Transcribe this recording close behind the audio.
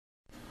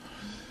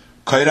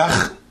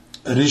Kairach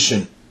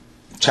Rishon,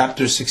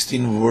 chapter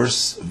 16,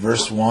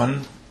 verse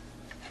 1,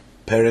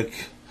 Perek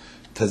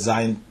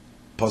Tazayin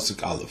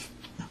Pasuk Aleph.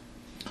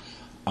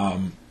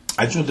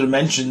 I just want to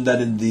mention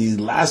that in the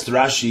last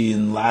Rashi,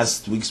 in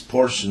last week's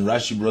portion,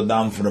 Rashi brought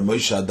down for the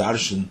Moshe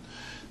Darshan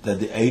that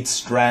the 8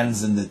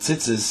 strands in the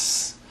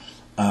tzitzis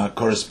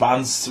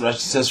corresponds, Rashi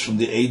says, from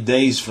the 8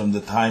 days from the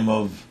time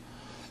of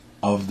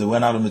the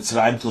went out of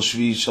Mitzrayim till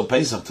Shvi Shel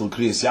Pesach till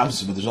Kriyas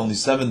Yamsuf, but there's only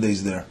 7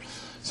 days there.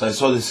 So I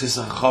saw the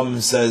Sisach Chacham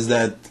says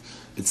that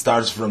it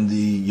starts from the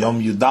Yom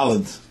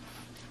Yudalad,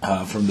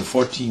 from the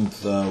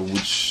 14th,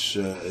 which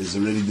is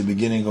already the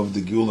beginning of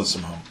the Geula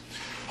somehow.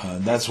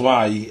 That's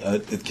why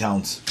it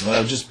counts.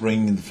 I'll just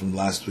bring in from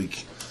last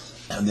week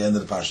at the end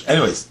of the parsha.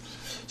 Anyways,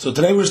 so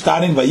today we're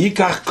starting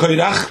Vayikach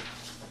Kairach,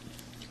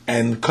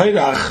 and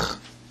Kairach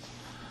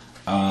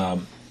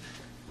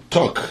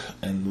took,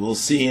 and we'll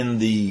see in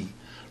the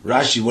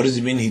Rashi what does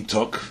it mean he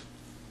took.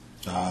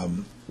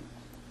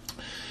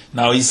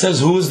 Now he says,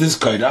 who is this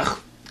Kairach?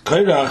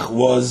 Kairach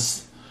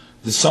was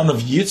the son of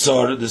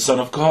Yitzhar, the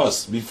son of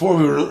Kohos. Before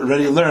we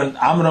already learned,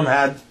 Amram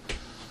had,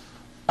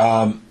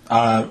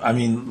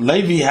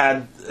 Levi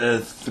had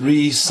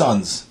 3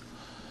 sons.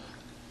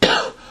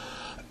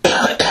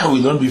 We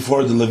learned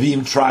before the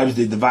Levim tribes,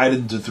 they divided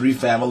into 3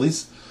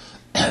 families,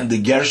 and the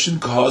Gershon,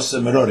 Kohos,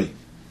 and Merari.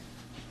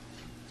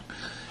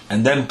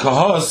 And then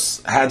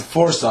Kohos had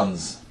 4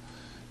 sons,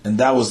 and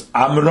that was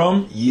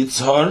Amram,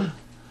 Yitzhar,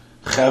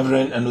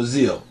 Chevron, and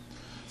Uziel.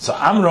 So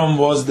Amram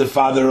was the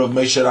father of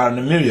Moshe, Aaron,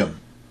 and Miriam,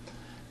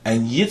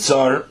 and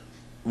Yitzhar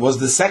was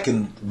the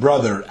second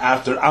brother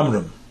after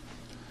Amram.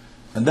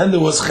 And then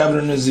there was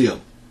Chevron and Uziel.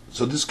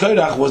 So this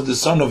Kairach was the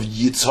son of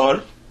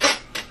Yitzhar,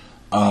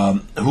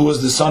 who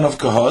was the son of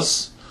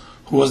Kohos,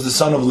 who was the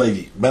son of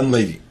Levi, Ben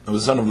Levi, who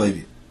was the son of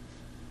Levi.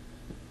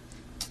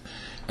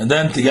 And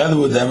then together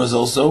with them is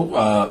also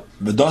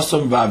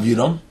Dosom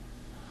Va'aviram.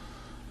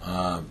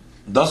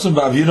 Dosom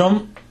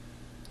Va'aviram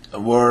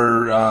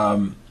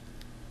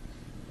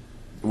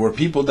were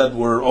people that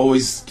were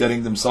always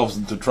getting themselves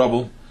into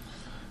trouble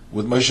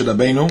with Moshe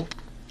Rabbeinu.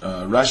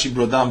 Rashi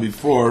brought down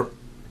before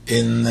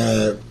in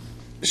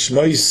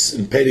Shmois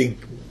in Perik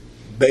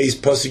Beis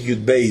Pasuk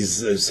Yud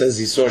Beis says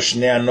he saw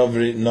Shnei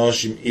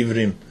Noshim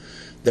Ivrim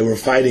that were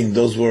fighting.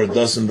 Those were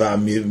Dosim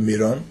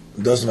Va'aviram.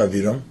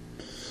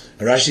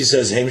 And Rashi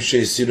says Hem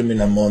Sheisirim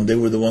in Amon. They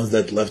were the ones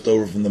that left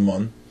over from the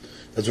Mon.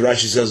 That's what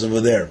Rashi says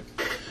over there.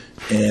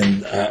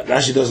 And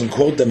Rashi doesn't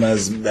quote them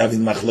as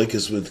having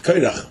machlokes with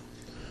Kairach.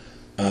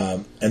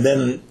 And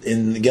then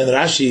again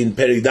Rashi in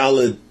Perik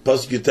Dalet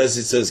Pasuk Yutes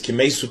it says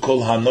Kimeisu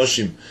Kol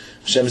Hanoshim.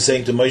 Hashem is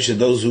saying to Moshe,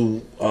 those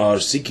who are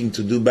seeking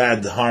to do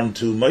bad harm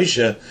to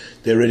Moshe,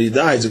 they already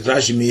died. So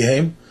Rashi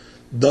Mihem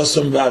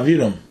Dosom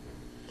Va'aviram.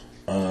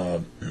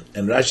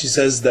 And Rashi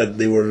says that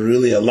they were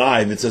really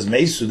alive. It says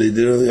Meisu, they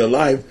were really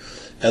alive.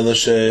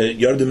 Elosh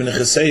Yardu Min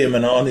Cheseyim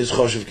and on his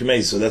Choshev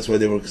Kimei. So that's why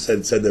they were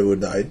said they were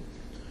died.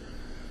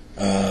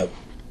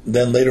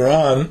 Then later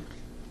on,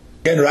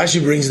 again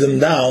Rashi brings them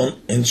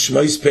down in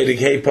Shmois Perik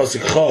Hey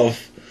Pasuk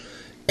Chov,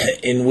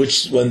 in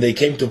which when they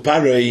came to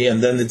Paroi,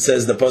 and then it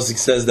says the pasuk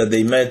says that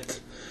they met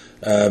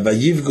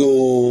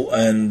Vayivgu,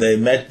 and they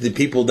met the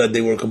people that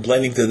they were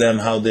complaining to them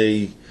how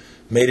they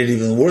made it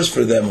even worse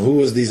for them. Who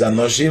was these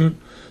Anoshim?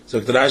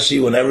 So Rashi,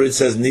 whenever it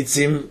says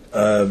Nitzim,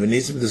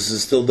 V'nitzim, this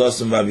is still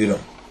Dosim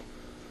Va'aviram.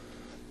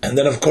 And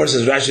then of course,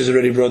 as Rashi has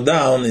already brought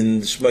down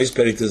in Shmois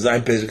Perik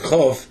Tazayin Pesach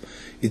Chof,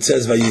 it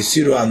says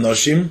Vayisiru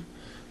Anoshim.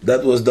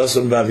 That was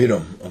Dosim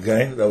Va'aviram.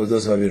 Okay, that was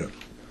Dosim Va'aviram.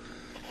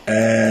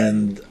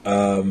 And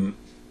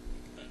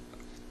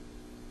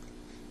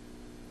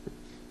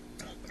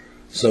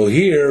so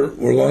here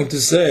we're going to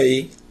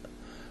say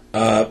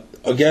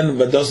again,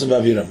 Dosim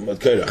Va'aviram, but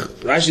Kairach.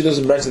 Rashi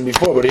doesn't mention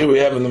before, but here we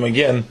have them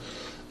again,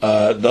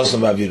 Dosim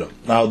Va'aviram.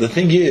 Now the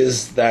thing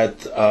is that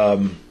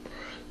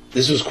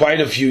this was quite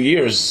a few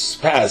years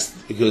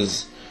past,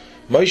 because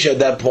Moshe at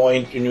that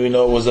point, we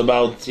know, was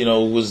about,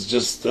 was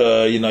just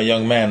a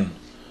young man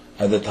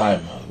at the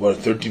time,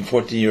 13,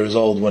 14 years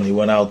old when he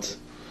went out,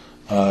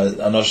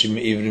 Anoshim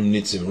Ivrim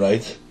Nitzim,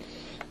 right?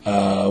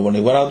 When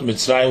he went out,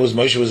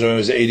 Moshe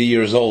was 80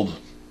 years old,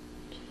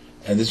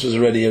 and this was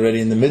already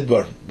in the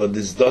Midbar. But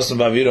this Dosim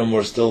Va'aviram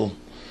were still,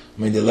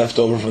 they left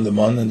over from the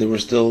Mon, and they were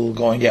still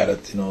going at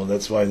it.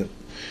 That's why.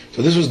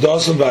 So this was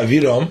Dosim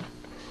Va'aviram,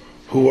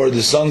 who were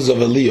the sons of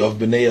Eliyav,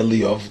 Bnei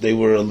Eliyav. They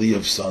were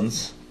Eliyav's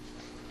sons.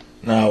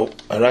 Now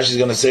Rashi is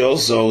going to say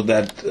also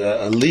that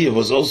Eliyav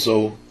was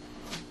also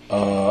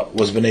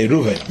was Bnei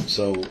Ruven.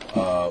 So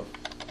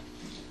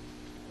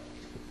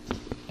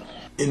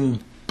in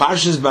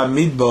Parshas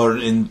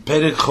Bamidbar in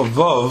Perek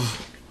Chavov,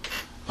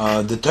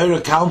 the Torah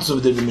counts over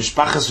there the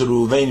Mishpachas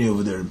Reuveni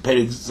over there in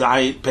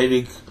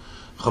Perek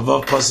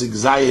Chavov Pasuk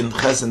Zayin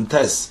Ches and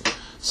Tes.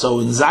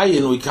 So in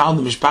Zayin we count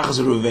the Mishpachas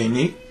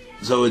Reuveni.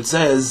 So it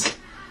says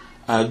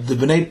the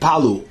Bnei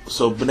Palu.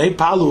 So Bnei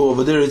Palu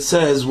over there it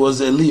says was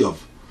Eliyav.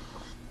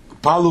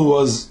 Palu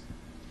was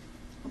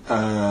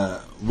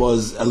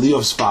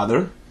Eliav's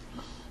father,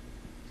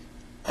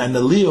 and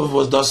Eliyav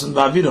was Dasan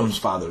v'Aviram's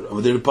father.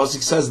 Over there the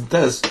pasuk says in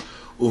Tes,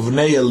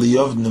 Uvnei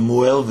Eliyav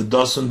Nemuel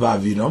v'Dasan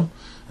v'Aviram,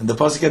 and the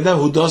pasuk at that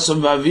who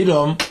Dasan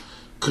v'Aviram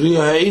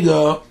kriya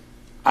ha'ida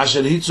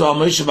asher hitzu al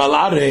Moshe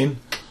v'al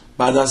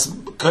badas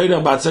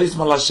koira b'atzaris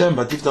mal Hashem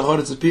b'tiftach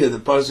haaretz piyah. The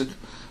pasuk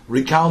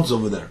recounts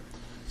over there.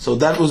 So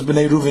that was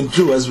Bnei Reuven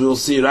too, as we will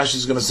see. Rashi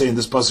is going to say in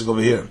this pasuk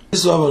over here.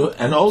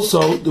 And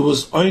also there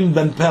was Oin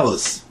ben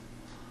Peles,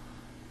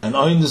 and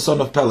Oin the son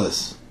of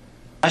Peles.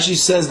 Rashi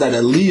says that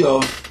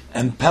Eliyav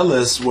and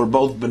Peles were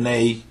both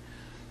Bnei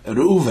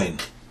Reuven,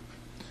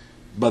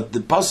 but the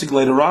pasuk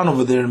later on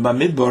over there in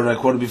Bamidbar, I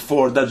quoted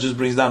before, that just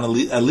brings down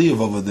Eliyav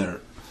over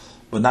there,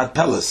 but not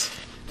Peles.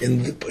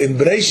 In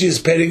Bereshis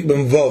Perik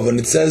Ben Vov, and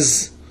it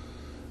says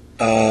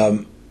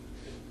the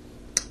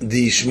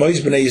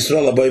Shmois Bnei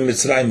Yisrael Abayim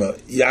Mitzrayim,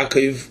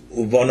 Yaakov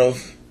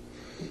Ubonov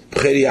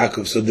Bcheri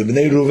Yaakov. So the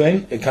Bnei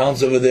Reuven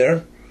accounts over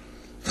there,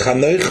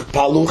 Chanoich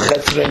Palu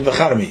Chetzrein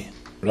V'Charmi,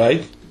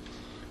 right?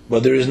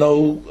 But there is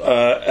no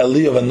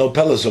Eliyav and no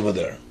Peles over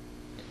there,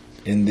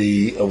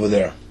 over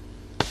there.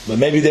 But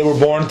maybe they were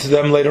born to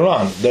them later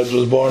on.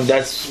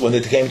 That's when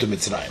it came to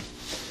Mitzrayim.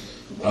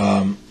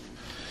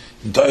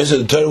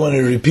 The Torah, when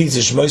it repeats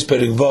the Shmois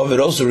Perik Vav, it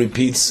also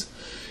repeats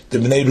the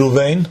Bnei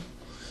Reuven,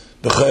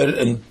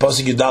 and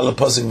Pasuk Yudala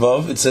Pasuk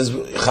Vav. It says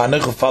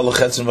Chanech Ufalu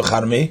Chetzrein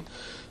V'Charmi,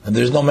 and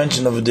there's no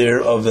mention over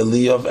there of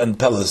Eliyav and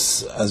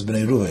Peles as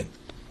Bnei Reuven.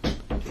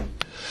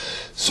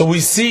 So we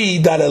see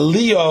that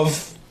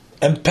Eliyav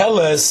and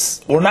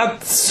Peles were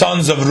not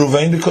sons of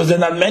Reuven because they're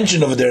not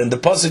mentioned over there. And the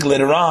pasuk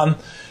later on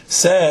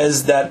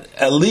says that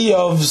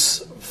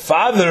Eliyav's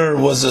father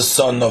was a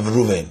son of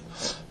Reuven.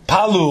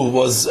 Palu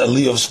was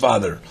Eliyav's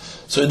father.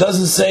 So it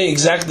doesn't say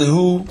exactly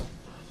who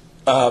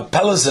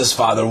Peles'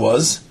 father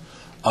was,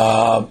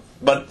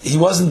 but he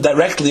wasn't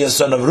directly a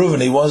son of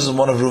Reuven. He wasn't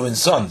one of Reuven's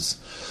sons,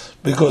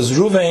 because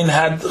Reuven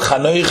had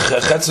Chanoich,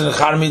 Chetzrein,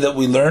 Charmi that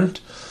we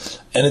learned,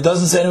 and it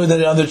doesn't say anywhere that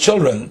they are other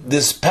children.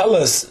 This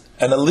Peles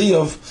and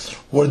Eliyav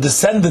were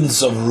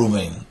descendants of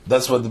Reuven.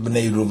 That's what the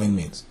Bnei Reuven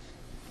means.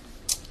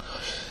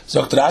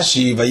 Zokt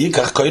Rashi,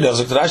 Vayikach Koidach,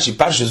 Zokt Rashi,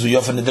 Parshas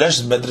Uyofen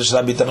Nidreshes Medrash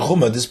Rabbi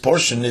Tanchuma. This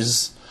portion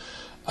is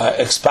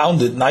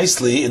expounded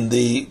nicely in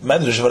the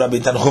Medrash of Rabbi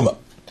Tanchuma.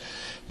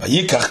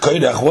 Vayikach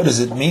Koidach, what does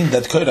it mean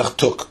that Koidach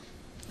took?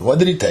 What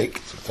did he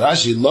take?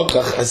 Rashi,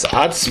 Lokach es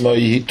Atzmo,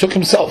 he took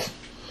himself.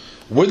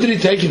 Where did he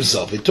take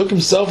himself? He took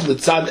himself the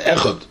Tzad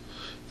Echad,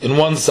 in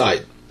one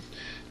side.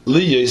 So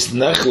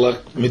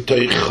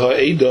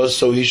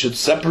he should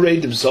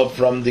separate himself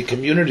from the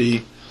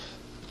community,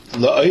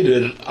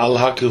 to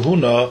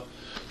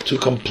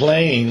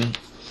complain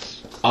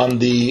on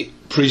the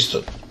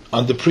priesthood.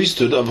 On the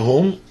priesthood of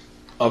whom?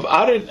 Of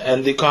Aaron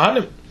and the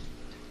Kohanim.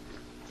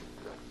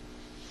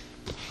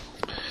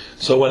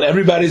 So when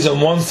everybody's on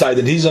one side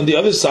and he's on the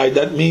other side,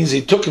 that means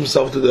he took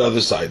himself to the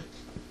other side.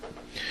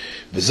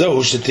 And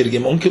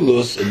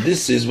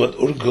this is what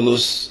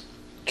Onkelos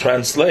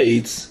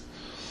translates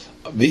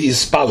the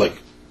Ispalig.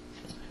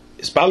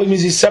 Ispalig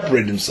means he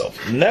separated himself.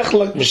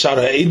 Nechlak mishar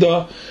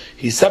ha'eda,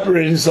 he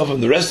separated himself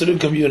from the rest of the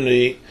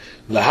community.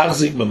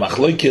 Lahachzik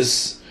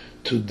b'machloikis,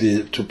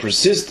 to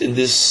persist in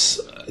this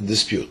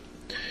dispute.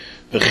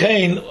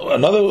 V'chein,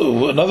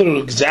 another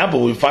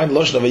example we find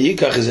Lashon of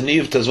Vayikach is in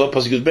Eiv Tezvah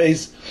Pasuk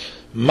Beis.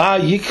 Ma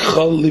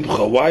yikchal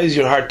libcha. Why is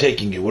your heart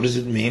taking you? What does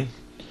it mean?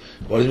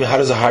 What does it mean? How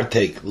does a heart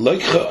take? Your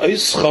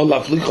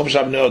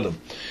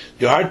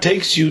heart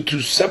takes you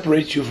to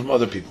separate you from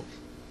other people.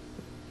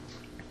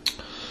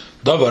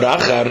 Davar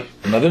achar,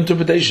 another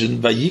interpretation,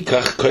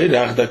 Vayikach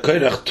Koirach, that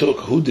Koirach took,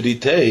 who did he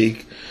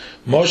take?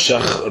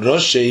 Moshach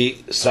Roshei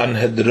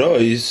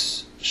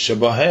Sanhedrois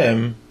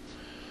Shebahem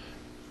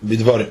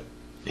Bidvarim.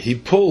 He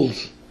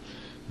pulled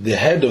the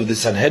head of the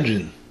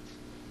Sanhedrin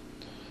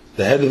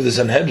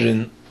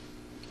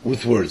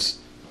with words.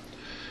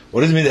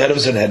 What does it mean, the head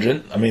of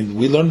Sanhedrin? I mean,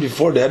 we learned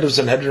before, the head of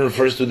Sanhedrin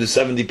refers to the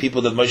 70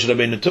 people that Moshe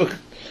Rabbeinu took.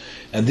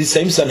 And these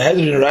same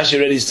Sanhedrin, Rashi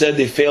already said,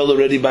 they failed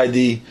already by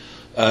the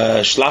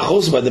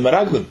Shlachos, by the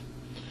Meraglim.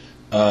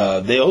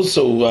 They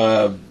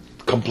also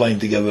complained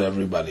together,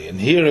 everybody.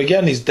 And here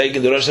again, he's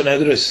taking the Rosh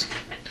Sanhedris.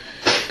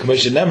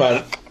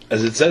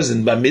 As it says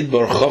in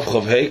Bamidbar Chov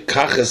Chov Hei,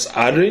 Kaches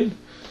Arin,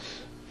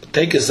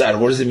 take us out.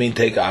 What does it mean,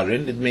 take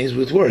Arin? It means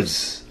with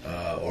words.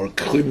 Or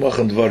K'chuy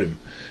Mochem Dvorim.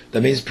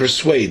 That means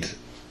persuade.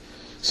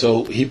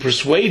 So he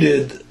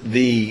persuaded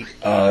the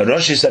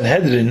Rosh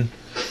Sanhedrin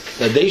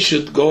that they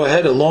should go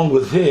ahead along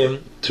with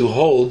him to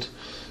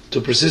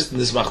persist in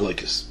this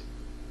machlokes.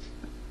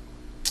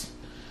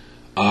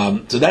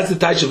 So that's the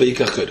Taich of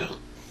Vayikach Koirach.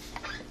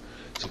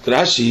 So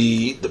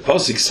Rashi, the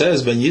Pasuk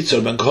says, Ben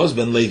Yitzhar, Ben Koz,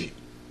 Ben Levi.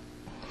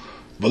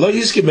 V'lo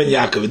Yizki Ben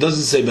Yaakov. It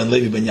doesn't say Ben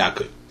Levi, Ben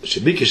Yaakov.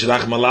 Shebikish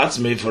Rach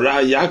Malatzmei, for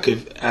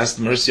Yaakov asked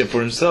mercy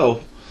for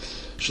himself,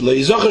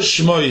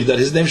 that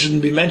his name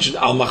shouldn't be mentioned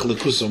al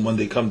machlekusim when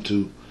they come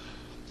to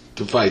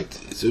fight.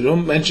 So you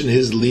don't mention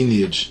his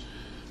lineage.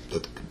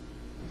 That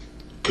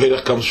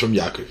Koirach comes from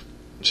Yaakov.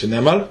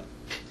 Shenemar,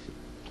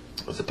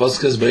 the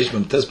pasuk says Breish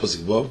Memtes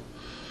pasuk Vav,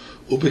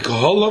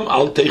 ubikoholam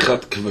al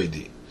teichat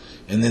kavodi.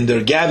 And in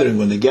their gathering,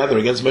 when they gather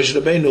against Moshe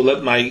Rabbeinu,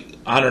 let my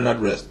honor not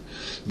rest.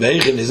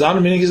 Ve'echin, his honor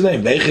meaning his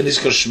name. Ve'echin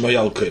iskar shmoi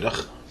al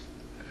Korach.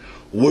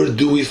 Where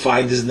do we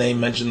find his name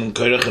mentioned in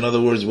Korach? In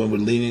other words, when we're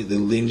leaning the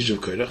lineage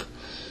of Korach.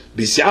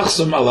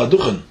 Bisyachsam al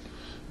Aduchan,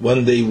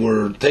 when they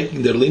were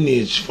taking their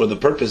lineage for the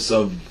purpose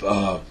of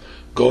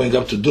going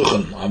up to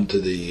Duchan, to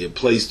the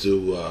place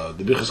to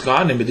the Birchas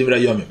Kohanim,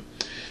 b'divrei Yomim.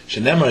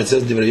 Shenemar, it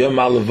says divrei Yom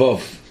al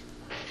Levov.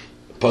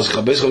 Pasuk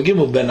Chabes Chol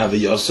Gimel ben Avi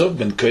Yosef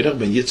ben Korach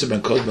ben Yitzhak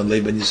ben Koz ben Lei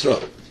ben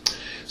Yisrael.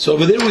 So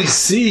over there we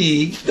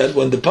see that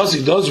when the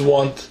pasuk does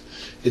want,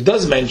 it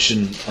does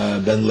mention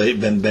ben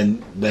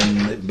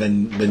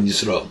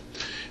Yisrael,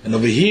 and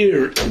over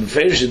here in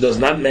Farish it does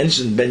not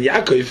mention ben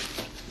Yaakov.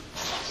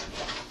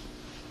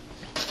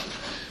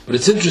 But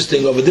it's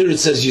interesting, over there it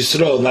says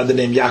Yisrael, not the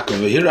name Yaakov.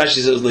 Over here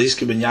Rashi says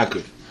Lahiskir ben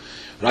Yaakov.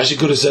 Rashi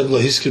could have said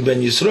Lahiskir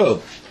ben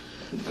Yisrael,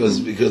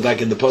 because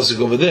like in the pasuk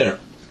over there.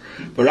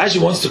 But Rashi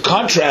wants to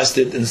contrast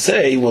it and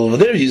say, well, over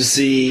there you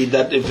see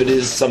that if it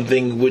is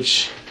something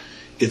which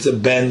it's a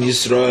Ben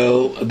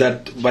Yisrael,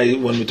 that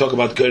when we talk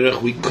about Korach,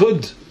 we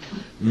could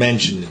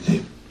mention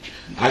it.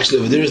 Actually,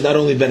 over there is not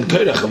only Ben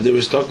Korach, over there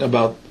is talking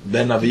about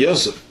Ben Avi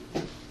Yosef.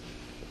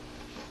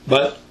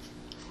 But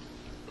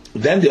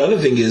then the other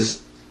thing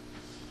is,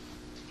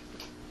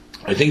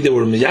 I think they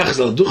were Miyachas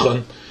al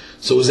Duchan,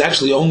 so it was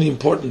actually only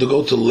important to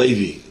go to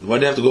Levi. Why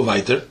did they have to go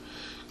weiter?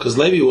 Because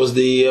Levi was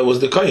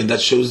the Kohen. That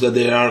shows that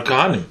they are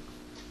Kohanim.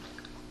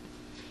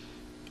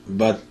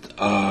 But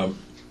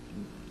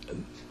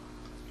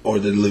or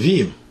the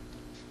Levim,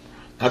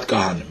 not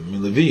Kohanim,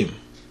 Levim.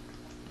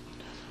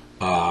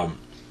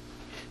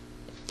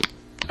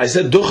 I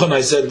said Duchan. I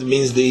said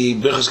means the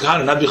Birchas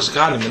Kohanim, not Birchas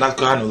Kohanim, not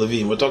Kohanim,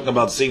 Levim. We're talking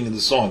about singing the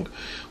song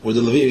where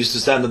the Levim used to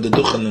stand on the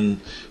Duchan and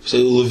say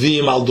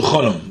Levim al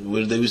Duchanim,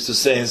 where they used to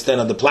say and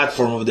stand on the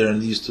platform over there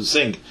and they used to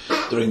sing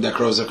during the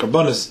Akros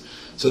HaKarbonis.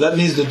 So that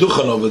means the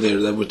Duchan over there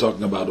that we're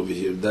talking about over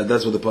here.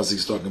 That's what the pasuk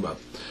is talking about.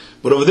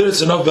 But over there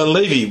it's enough Ben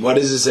Levi. Why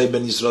does it say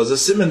Ben Yisrael? It's a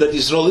simon that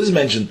Yisrael is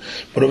mentioned.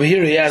 But over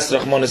here he asked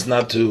Rachmanis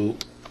not to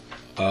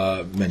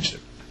mention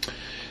it.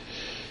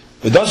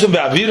 Because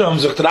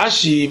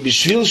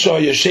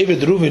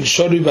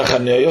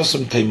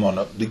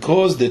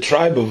the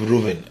tribe of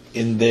Reuven,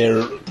 in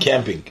their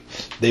camping,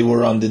 they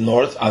were on the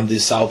north, on the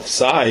south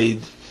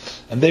side,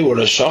 and they were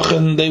a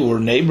shachan, they were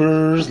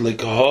neighbors,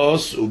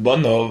 Lekahos,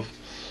 Ubanov,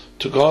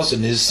 to Kahos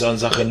and his son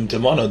Zachanim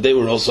Temono, they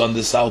were also on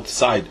the south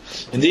side.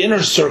 In the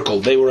inner circle,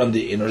 they were on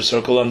the inner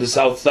circle on the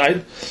south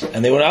side,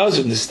 and they were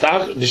also in the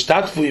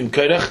Nishtatfu im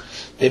Korach,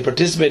 they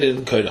participated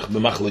in Korach,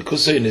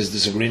 B'machlekusa, in his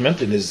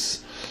disagreement, in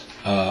his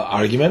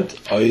argument,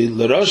 Oy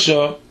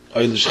L'Rosha,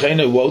 Oy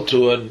L'Shchena, woe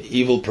to an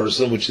evil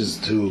person, which is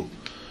to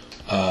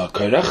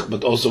Korach,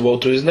 but also woe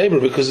to his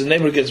neighbor, because his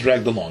neighbor gets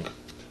dragged along.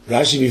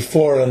 Rashi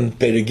before on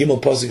Perigimel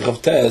Posik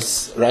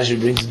Chavtes, Rashi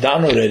brings it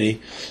down already.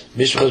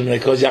 Mishpachos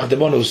Menekos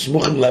Yachdemono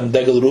Smuchim Lem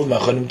Degel Ruv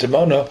Machonim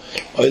Temono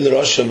Oil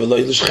Rosha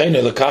Veloy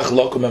L'Shchena Lekach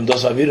Lokum Em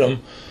Dos Aviram.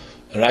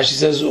 Rashi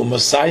says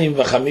Umasayim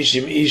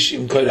V'Chamishim Ish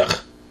Im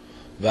Korach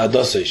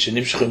V'Adosei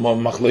Shenimshchim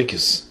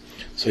Machloikis.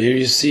 So here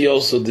you see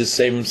also the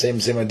same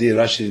idea.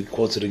 Rashi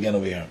quotes it again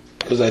over here,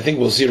 because I think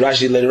we'll see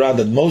Rashi later on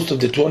that most of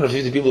the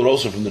 250 people are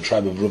also from the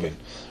tribe of Reuven.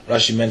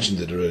 Rashi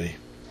mentioned it already.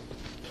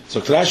 So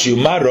Rashi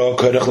Umaro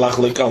Korach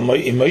Lachlik Al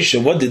Moshe.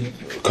 What did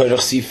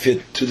Korach see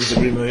fit to this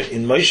agreement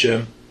in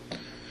Moshe?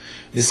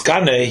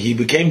 Niskane, he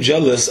became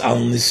jealous Al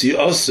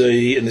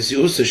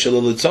Nisiusay Shel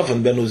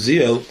Elitzaphan ben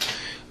Uziel,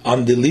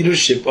 on the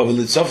leadership of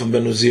Elitzaphan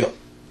ben Uziel.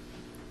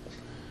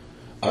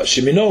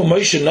 Shemino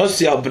Moshe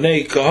Nosi Al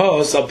Bnei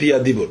Kahos Al Pi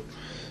Adibur.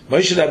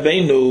 Moshe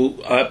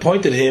Rabbeinu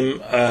appointed him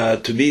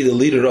to be the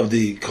leader of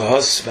the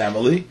Kahos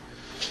family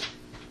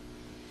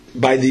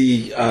by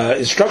the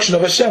instruction of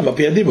Hashem Al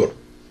Pi Adibur.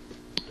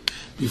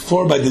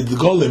 Before, by the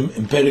Golim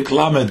in Perik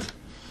Lamed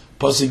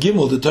Pasuk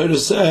Gimel, the Torah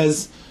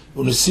says,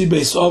 "Unasi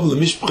beis of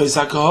lemishpachos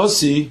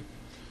hakahosi,"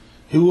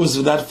 who was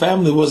of that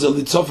family was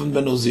Elitzaphan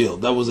ben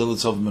Uziel. That was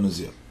Elitzaphan ben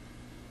Uziel,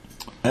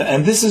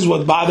 and this is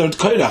what bothered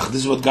Korach.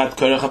 This is what got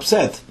Korach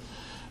upset,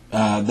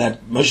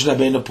 that Moshe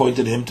Rabbeinu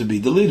appointed him to be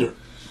the leader.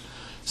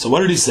 So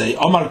what did he say?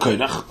 Omar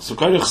Korach. So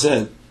Korach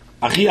said,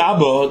 "Achi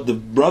Abba, the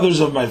brothers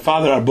of my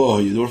father are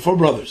bohu." There were 4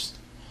 brothers.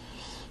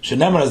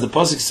 Shenemar, as the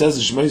pasuk says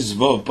in Shmoi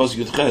Zvov,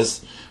 pasuk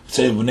Yudches.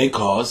 Say Bnei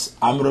Kahos,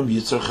 Amram,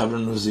 Yitzhar,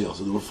 Chevron, and Uziel.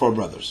 So there were 4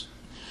 brothers.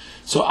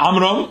 So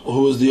Amram,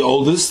 who was the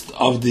oldest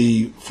of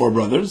the 4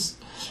 brothers,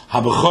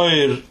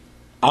 Habechoir,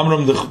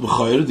 Amram the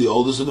Bechoir, the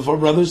oldest of the 4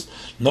 brothers,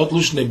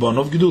 Notlush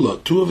Nebonov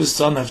Gedula. 2 of his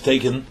sons have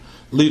taken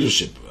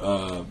leadership,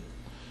 a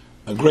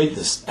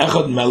greatness.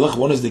 Echad Melech,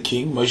 one is the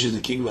king, Moshe is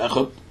the king of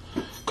Echad,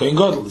 Kohen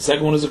Gadol. The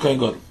second one is the Kohen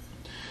Gadol.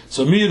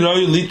 So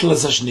Miroi Litla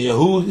Sashniya,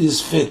 who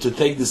is fit to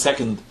take the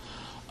second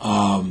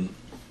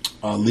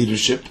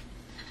leadership?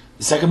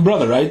 The second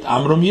brother, right?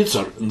 Amram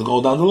Yitzhar, and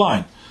go down the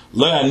line.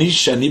 Lo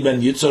Anish Ani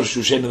ben Yitzhar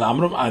Shushen and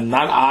Amram, and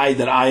not I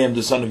that I am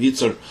the son of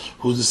Yitzhar,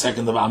 who's the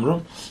second of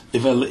Amram.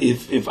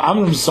 If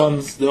Amram's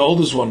sons, the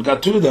oldest one,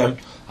 got 2 of them,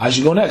 I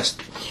should go next.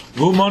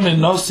 Vumon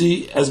and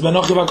Nosi as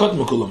Benochi Vakot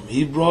Mekulam.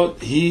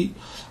 He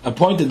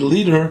appointed the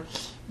leader,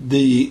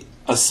 the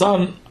a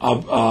son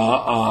of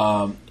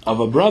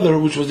a brother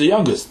which was the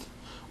youngest,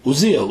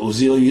 Uziel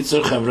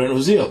Yitzhak Chevron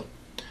Uziel.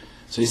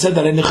 So he said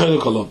that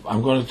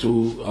I'm going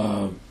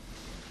to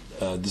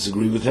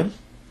disagree with him.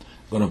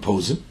 I'm going to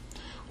oppose him.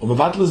 And I'm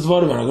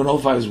going to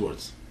nullify his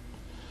words.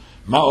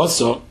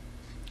 Also,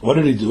 what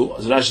did he do?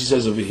 As Rashi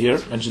says over here,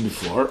 mentioned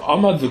before,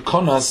 Amad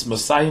v'konas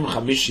Masayim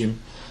Chamishim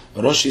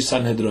Roshi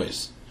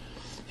Sanhedrois.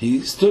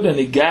 He stood and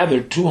he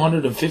gathered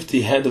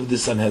 250 head of the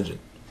Sanhedrin.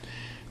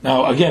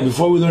 Now, again,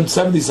 before we learned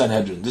 70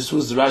 Sanhedrin, this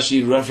was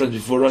Rashi reference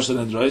before Rosh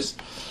Sanhedrois.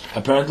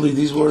 Apparently,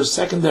 these were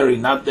secondary.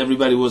 Not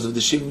everybody was of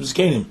the Shivim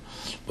Zkenim,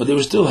 but they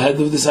were still head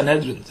of the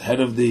Sanhedrin, head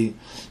of many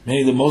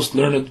of the most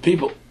learned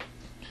people.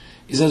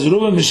 He says,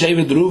 Reuven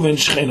Meshevet Reuven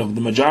Shchenov.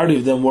 The majority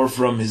of them were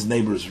from his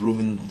neighbors.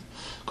 Reuven,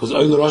 because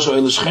Oil Rosh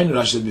Oil Shchen,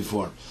 Rashi said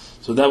before.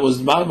 So that was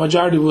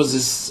majority was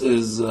from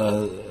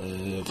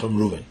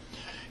Reuven.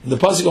 And the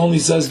pasuk only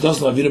says Dos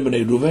Navirim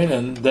Bnei Reuven,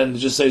 and then it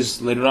just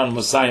says later on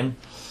Masayim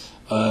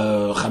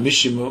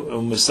Chamishim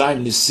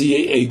Masayim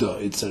Nisiyei Eidah.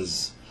 It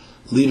says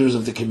leaders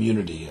of the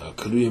community.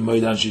 Karuyim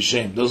Moedan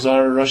Shishem. Those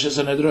are Rosh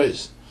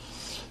Sanhedrois.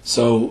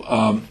 So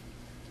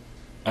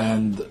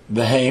and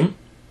the Haim.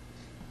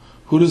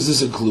 Who does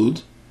this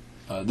include?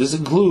 This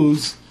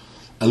includes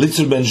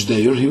Elitzer ben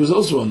Shdeir. He was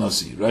also a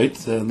Nasi, right?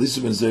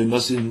 Elitzer ben Shdeir,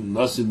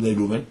 Nasi bnei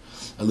Reuven.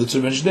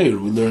 Elitzer ben Shdeir.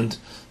 We learned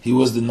he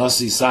was the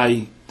Nasi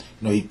Sai.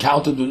 He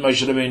counted with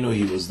Moshe Rabbeinu.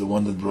 He was the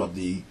one that brought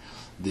the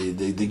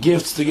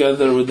gifts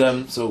together with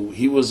them. So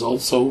he was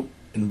also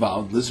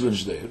involved. Elitzer ben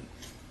Shdeir.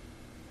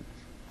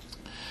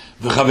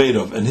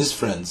 V'chaveirov and his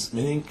friends,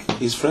 meaning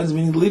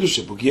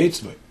leadership.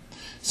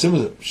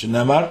 Similar.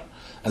 Shenamar.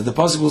 As the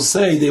pasuk will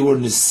say, they were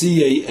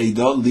Nisiyei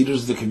Eidah,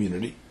 leaders of the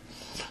community.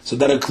 So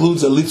that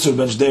includes a Elitzer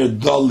ben Shdeir,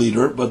 the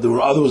leader, but there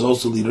were others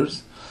also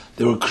leaders.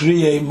 They were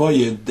Kriyei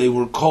Moyed, they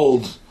were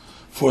called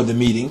for the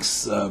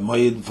meetings,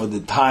 Moyed for the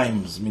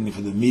times, meaning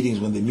for the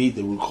meetings when they meet,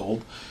 they were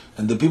called.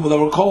 And the people that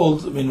were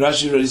called,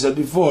 Rashi already said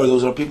before,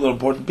 those are people that are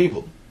important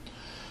people.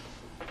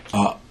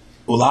 Ulalanu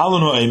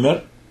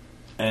Eimer,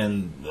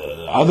 and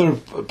other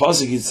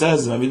pasuk it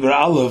says, Mamidbar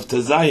Aleph,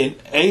 Tezayin,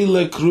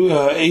 Eile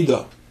Kruya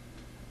Eidah.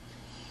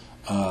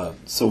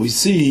 So we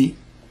see,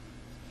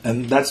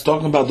 and that's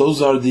talking about those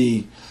are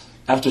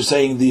after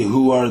saying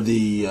who are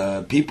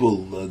the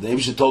people, the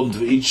Eibusha told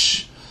them for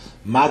each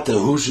matter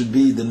who should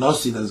be the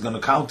Nasi that is going to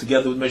count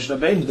together with Moshe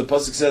Rabbeinu. The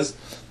pasuk says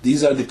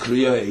these are the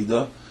Kriya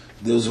Eidah,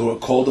 those who are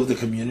called of the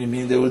community,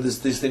 meaning they were this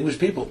distinguished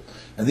people,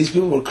 and these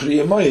people were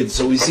Kriya Moed.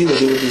 So we see that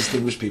they were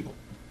distinguished people.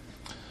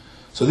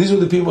 So these were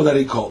the people that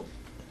he called.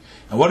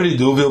 And what did he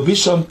do?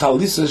 Vilbisham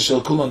Talisas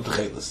Shel Kulon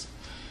Techelis.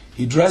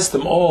 He dressed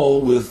them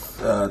all with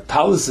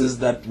talises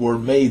that were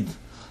made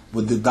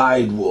with the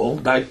dyed blue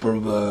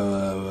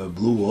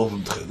wool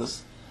from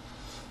Tchelis.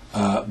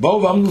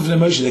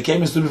 They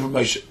came and stood before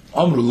Moshe.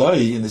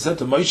 Amrulai, and they said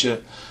to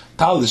Moshe,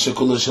 Talis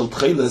shekula shel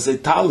Tchelis, a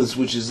talis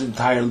which is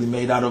entirely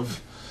made out of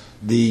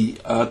the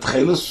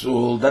Tchelis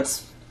wool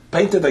that's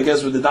painted, I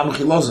guess, with the dam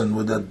chilozin,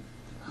 with the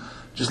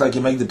just like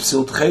you make the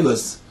psil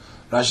Tchelis.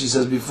 Rashi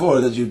says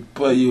before that you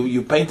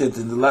paint it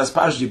in the last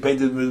parsha, you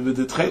paint it with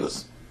the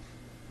Tchelis.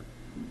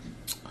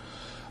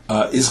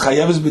 Is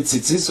chayavis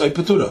b'tzitzis or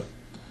petura?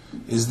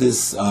 Is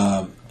this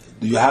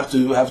do you have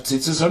to have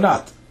tzitzis or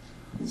not?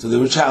 So they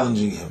were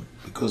challenging him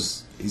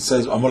because he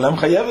says Amolem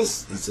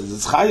chayavis. He says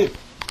it's chayav.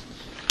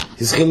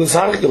 His chilas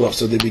hargelov.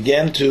 So they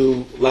began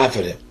to laugh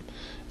at him.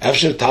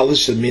 After talis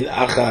shel min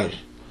achar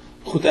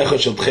chut echad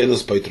shel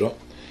tchelos petra.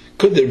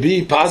 Could there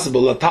be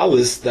possible a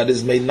talis that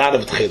is made not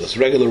of tchelos,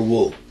 regular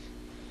wool?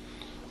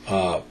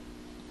 So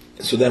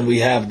then we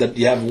have that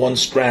you have one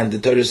strand. The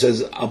Torah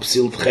says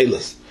apsil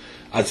tchelos.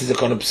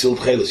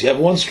 You have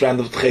one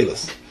strand of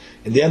tchelis.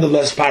 In the end of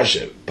last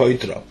parsha,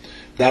 poitra,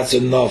 that's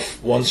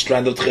enough. One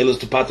strand of tchelis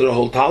to pater a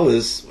whole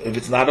talis. If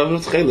it's not of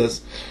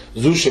tchelis,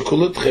 zu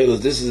shekula tchelis.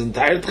 This is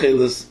entire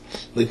tchelis.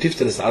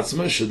 Letifteres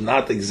atzma should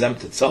not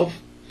exempt itself.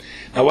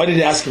 Now, why did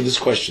he ask him this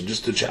question?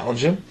 Just to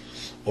challenge him,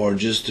 or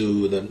just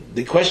to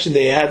the question?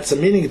 They had some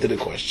meaning to the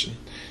question.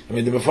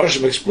 The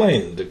Mefarshim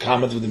explained. The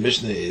comment of the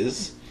Mishnah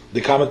is the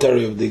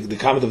commentary of the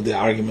comment of the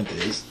argument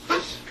is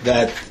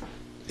that.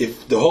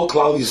 If the whole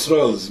Klal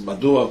Yisrael is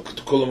Madua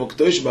Kulam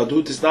Ukdosh,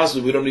 Madu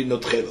Tisnasu, we don't need no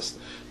Tchelis.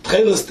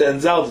 Tchelis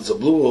stands out, it's a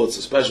blue wool, it's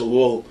a special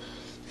wool,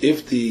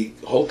 if the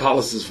whole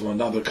talis is from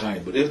another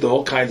kind. But if the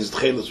whole kind is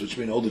Tchelis, which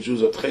means all the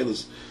Jews are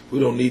Tchelis, we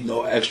don't need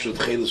no extra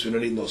Tchelis, we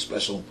don't need no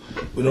special,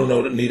 we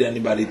don't need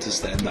anybody to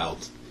stand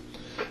out.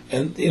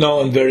 And,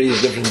 in various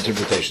different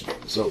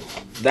interpretations. So,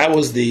 that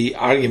was the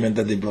argument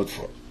that they brought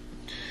forth.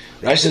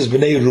 Rashi says,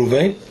 B'nai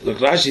Ruvain, look,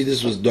 Rashi,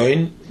 this was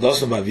Doin,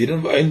 Dosna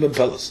Bavirin, V'ain Ben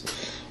Pelas.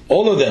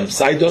 All of them,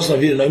 Sai Dos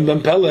Navirim and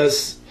Ben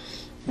Peles,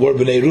 were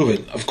Bnei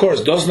Reuven. Of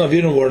course, Dos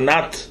Navirim were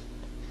not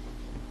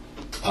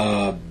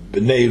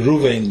Bnei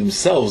Reuven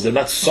themselves. They're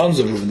not sons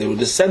of Reuven. They were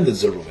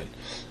descendants of Reuven.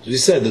 So he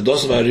said the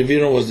Dos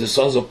Navirim was the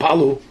sons of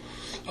Palu,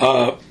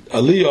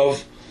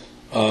 Eliov,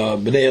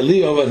 Bnei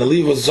Eliov, and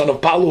Eliov was the son of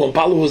Palu, and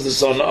Palu was the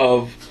son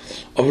of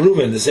of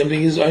Reuven. The same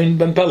thing is Oin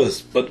ben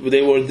Peles, but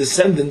they were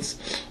descendants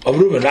of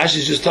Reuven. Rashi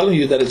is just telling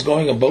you that it's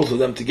going on both of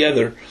them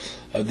together,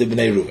 the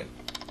Bnei Reuven.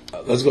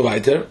 Let's go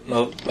weiter.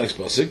 Now, next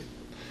pasuk.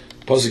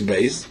 Pasuk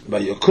Beis. By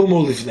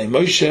Yokumu lifnei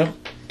Moshe.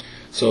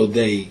 So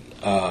they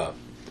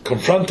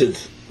confronted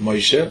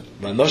Moshe,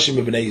 Vanoshim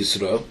b'nei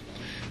Yisrael,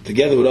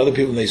 together with other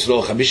people in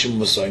Yisrael, Chamishim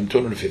Masayim,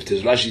 250.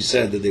 As Rashi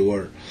said that they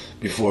were,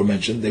 before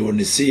mentioned, they were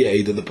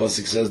Nisiya, that the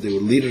pasuk says they were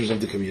leaders of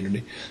the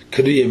community.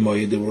 Kriya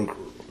Moed, they were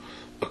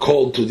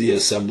called to the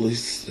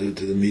assemblies, to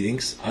the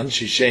meetings.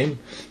 Anshi Shem,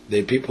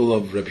 they're people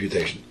of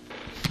reputation.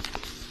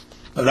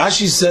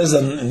 Rashi says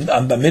on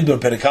Bamidbar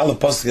Perikal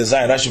pasuk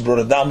Zayin, Rashi brought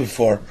it down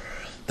before,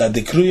 that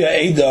the Kriya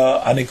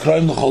Eida and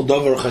Ikroim l'chol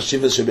dover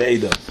chashivas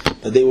shebe'eda,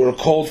 that they were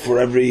called for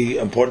every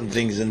important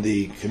things in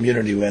the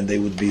community when they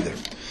would be there.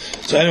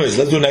 So anyways,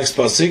 let's do next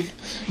pasuk.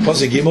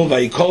 Pasuk Gimel,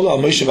 Vayikol al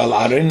Moshe val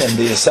Aaron, and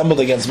they assembled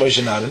against Moshe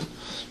and Aaron.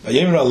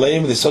 Vayemir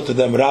aleim, they said to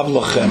them, Rav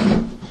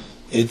lochem,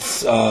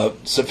 it's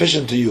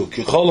sufficient to you.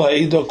 Kichol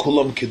ha'eda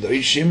kulam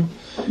kedoshim,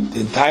 the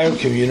entire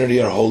community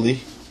are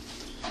holy.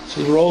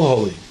 So we're all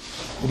holy.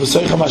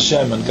 U'besoichem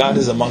Hashem, and God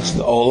is amongst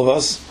all of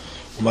us.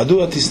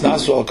 U'madua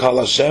tisnasu al kal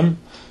Hashem,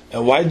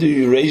 and why do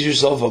you raise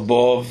yourself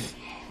above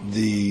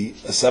the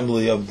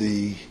assembly of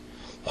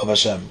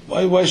Hashem?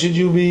 Why should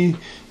you be?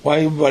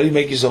 Why do you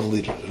make yourself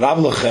leader? Rav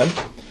lachem.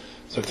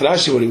 So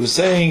Rashi, what he was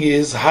saying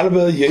is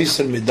harbe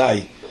yoser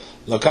midai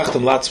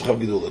lakachtem latzmechem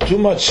gedula.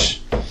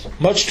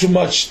 Much too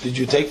much did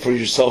you take for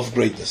yourself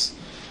greatness.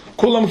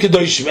 Kulam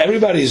kedoshim.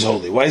 Everybody is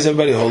holy. Why is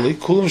everybody holy?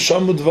 Kulam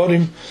shamu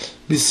dvarim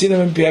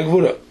b'sinam and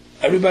piagvura.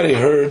 Everybody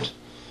heard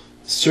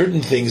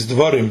certain things.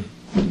 Dvarim.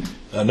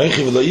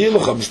 Noichi v'lo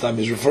yilucham mistam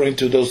is referring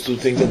to those two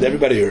things that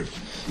everybody heard.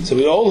 So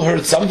we all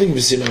heard something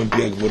b'sinam and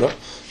piagvura.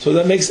 So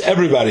that makes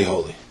everybody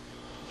holy.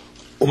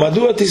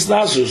 Umadua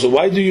tisnasu. So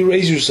why do you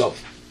raise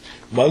yourself?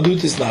 Umadua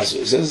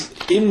tisnasu. It says,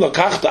 Im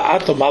lakachta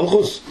ato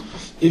malchus.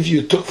 If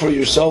you took for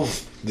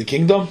yourself the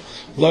kingdom,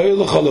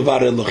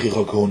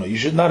 you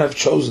should not have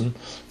chosen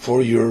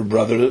for your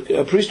brother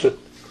a priesthood.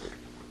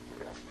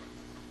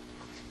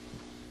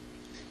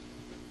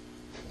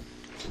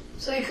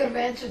 So you could have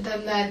answered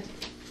them that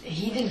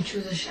he didn't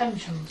choose, Hashem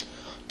chose.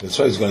 That's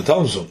right, he's going to tell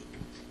him so.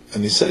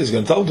 And he said he's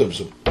going to tell them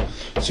so.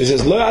 So he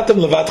says,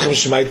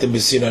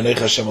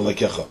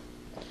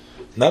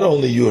 not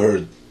only you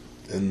heard,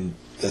 and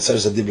that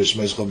says the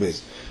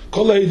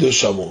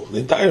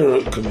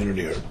entire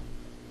community heard.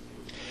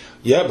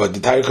 Yeah, but the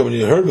entire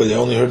community heard, but they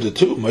only heard the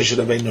two. Moshe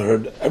Rabbeinu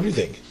heard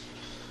everything.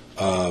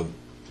 And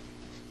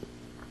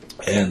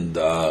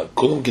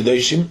Kulam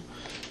Kedoshim,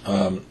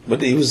 but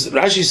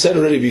Rashi said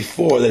already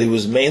before that he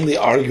was mainly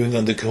arguing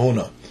on the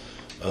kahuna.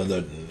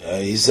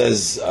 He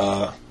says,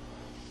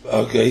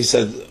 he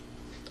said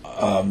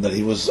that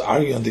he was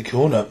arguing on the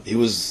kahuna. He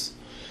was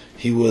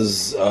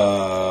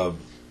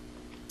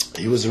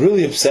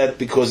really upset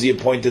because he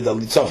appointed a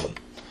Litzofan.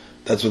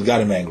 That's what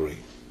got him angry.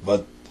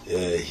 But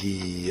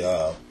he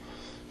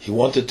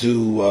wanted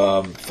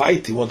to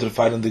fight. He wanted to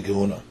fight on the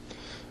kahuna.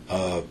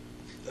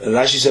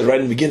 Rashi said right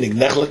in the beginning,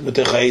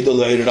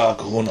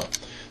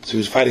 so he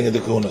was fighting at the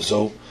kahuna.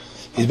 So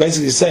he's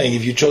basically saying,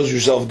 if you chose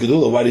yourself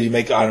Gedula, why did you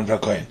make Aaron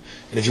HaKohen?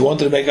 And if you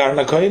wanted to make Aaron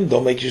HaKohen,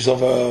 don't make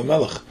yourself a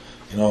Melech.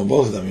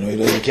 Both of them. You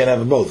can't have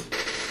them both.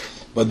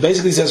 But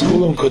basically it says,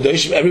 Kulam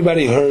Kodoshim,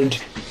 everybody heard,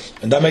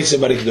 and that makes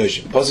everybody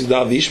Kodoshim. Pasuk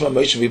Dal Vishma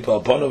Moshe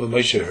Vipal Aponov, and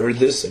Moshe heard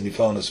this, and he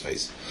fell on his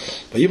face.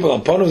 But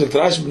Vipal Aponov, the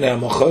Trash B'nei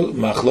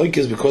Machloik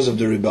is because of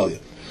the rebellion.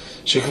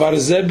 Shekvar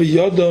Zeh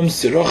B'yodom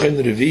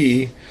Sirochen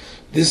Revi,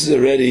 this is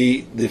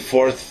already the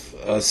fourth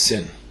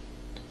sin.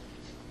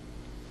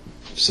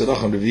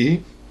 Sirochen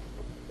Revi,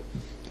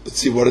 let's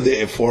see, what are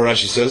the four?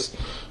 Rashi says,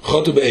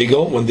 Chotu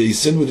Be'egel, when they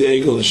sinned with the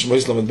Egel, in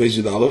Shmois Lamed Beis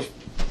Yud Aleph,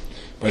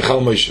 by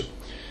Chal Moshe.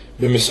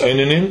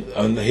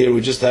 And here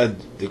we just had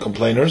the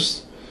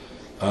complainers.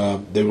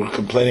 They were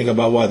complaining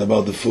about what?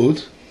 About the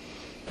food.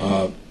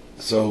 By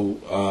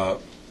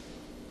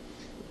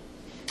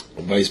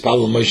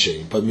Yispal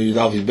Moshe, but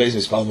Midal is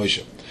based on Yispal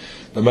Moshe.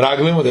 The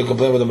Meraglim, when they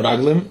complain with the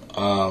Meraglim,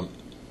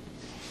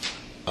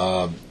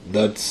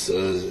 that's by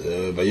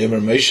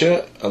Yemer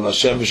Moshe Al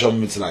Hashem V'Sham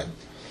Mitzrayim.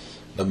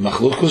 The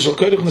Machlukos Shel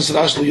Kodesh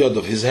Nisrash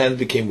L'Yodov, his hand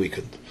became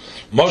weakened.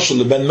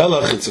 Moshe Ben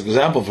Melech, it's an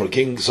example for a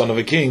king, son of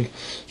a king,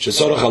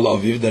 Shesorach Al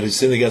Aviv, that he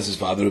sinned against his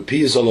father, a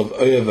piece all of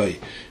Oyevei,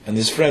 and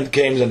his friend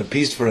came and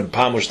appeased for him,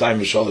 Pamush time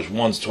V'Shalish,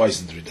 once,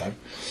 twice, and three times.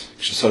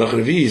 Shesorach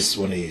Revis,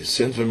 when he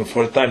sinned for him a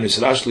fourth time,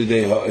 Nisrash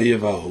L'Idei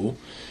Ha'oyevahu,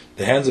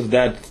 the hands of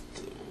that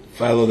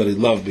fellow that he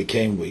loved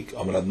became weak.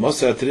 Amrad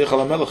Moshe Atrich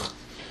Al Melech.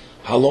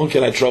 How long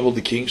can I trouble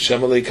the king?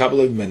 Shemalei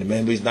Kabbalah B'Meni,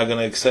 man, but he's not going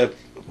to accept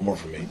more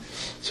from me.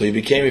 So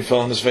he fell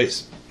on his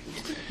face.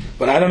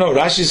 But I don't know,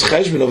 Rashi's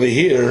Cheshbon over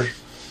here,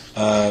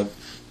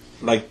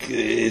 like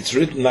it's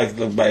written like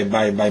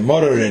by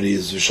Mor already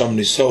is V'Sham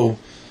Niso,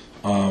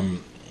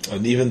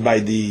 and even by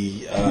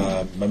the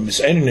by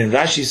Mis'einin,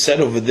 Rashi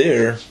said over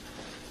there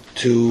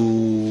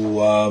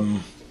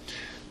to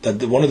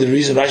that one of the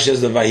reasons Rashi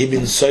says the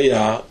Vahibin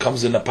Soya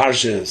comes in a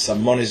parsha,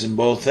 some monies in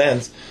both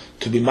hands,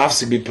 to be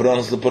mafsik be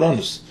Puranus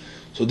lePuranus,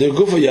 So there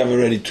Gufa you have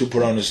already two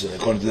Puranas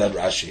according to that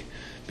Rashi.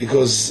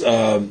 Because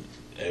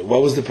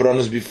what was the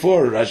Puranas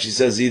before? Rashi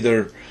says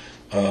either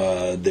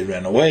they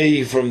ran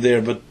away from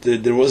there, but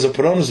there was a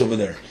Puranas over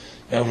there.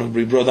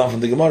 We brought down from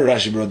the Gemara,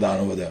 Rashi brought down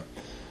over there.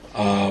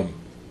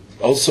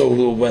 Also,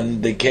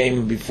 when they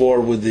came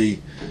before with the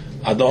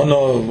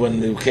Adonah, when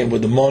they came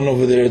with the Mon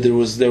over there, they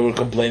were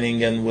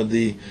complaining, and with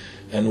the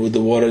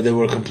water they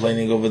were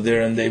complaining over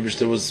there, and the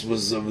Eibishter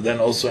was then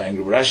also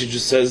angry. But Rashi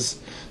just says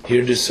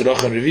here the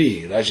Sirach and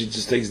Revi. Rashi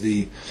just takes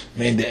the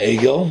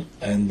Egel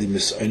and the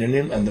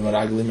Misoinanim and the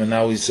Maraglim, and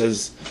now he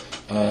says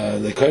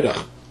the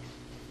Kairach.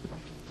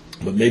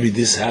 But maybe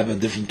this have a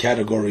different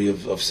category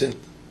of sin.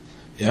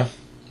 Yeah?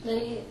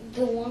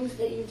 The ones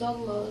that you're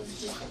talking about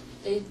is just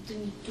they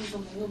didn't do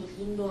something good, but they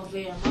didn't do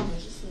Aveda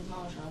Mamash, just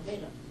Mamash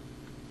Aveda.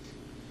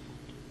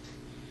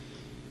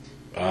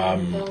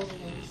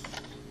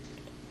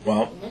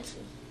 Well,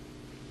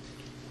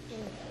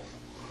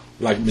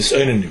 like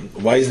Misoinanim.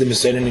 Why is the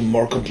Misoinanim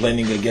more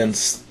complaining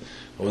against?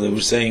 Well, they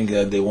were saying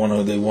they were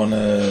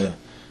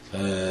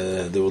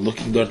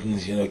looking at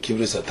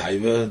Kivris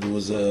Atayva.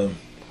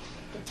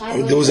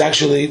 There was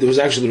actually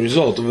a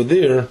result over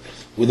there.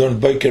 We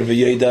learned Baiker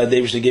v'Yeda.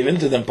 They gave in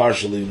to them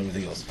partially and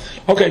everything else.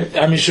 Okay,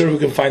 I'm sure we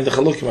can find the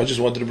Chalukim. I just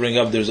wanted to bring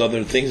up. There's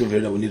other things over here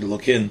that we need to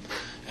look in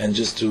and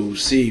just to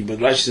see. But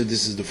Rashi said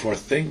this is the fourth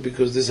thing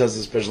because this has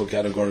a special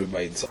category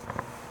by itself.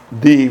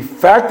 The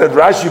fact that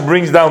Rashi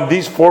brings down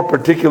these four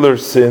particular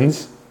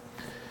sins,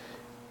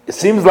 it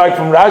seems like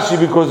from Rashi,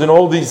 because in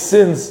all these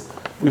sins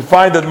we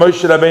find that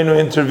Moshe Rabbeinu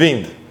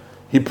intervened.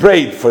 He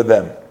prayed for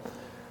them.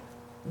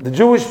 The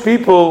Jewish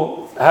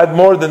people had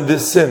more than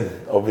this sin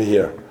over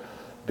here,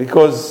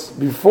 because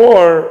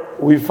before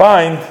we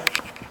find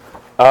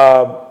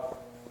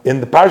in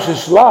the Parsha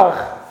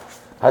Shlach,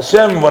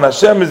 Hashem, when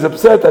Hashem is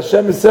upset,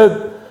 Hashem is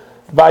said,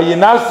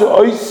 "Vayinasu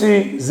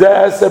oisi ze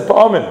eser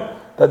pa'omin,"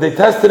 that they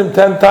tested him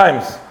 10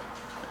 times.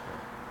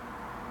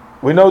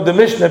 We know the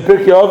Mishnah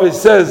Pirkei Avos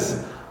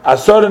says,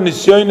 "Asor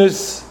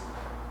nisyonis."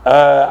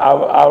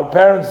 Our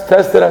parents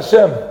tested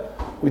Hashem.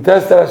 We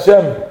tested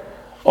Hashem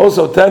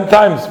also 10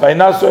 times.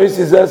 Vayinasu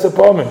oisi ze eser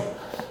pa'omin.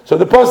 So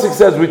the pasuk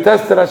says we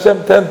tested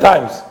Hashem 10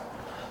 times.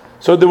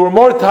 So there were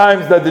more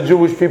times that the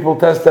Jewish people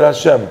tested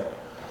Hashem.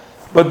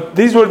 But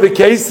these were the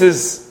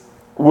cases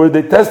where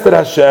they tested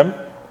Hashem,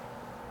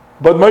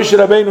 but Moshe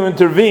Rabbeinu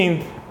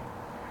intervened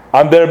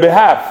on their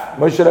behalf.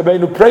 Moshe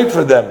Rabbeinu prayed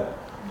for them.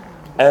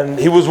 And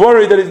he was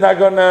worried that he's not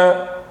going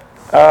to,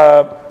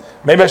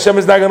 maybe Hashem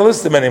is not going to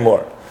listen to him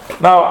anymore.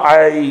 Now,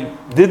 I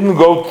didn't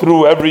go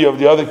through every of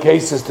the other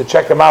cases to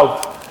check them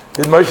out.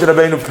 Did Moshe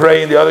Rabbeinu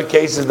pray in the other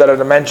cases that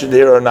are mentioned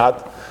here or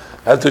not?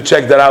 I have to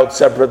check that out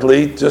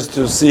separately just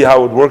to see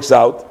how it works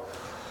out.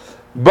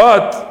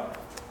 But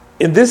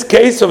in this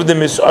case of the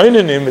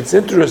Misoinanim, it's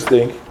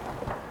interesting.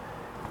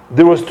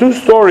 There was two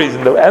stories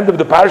in the end of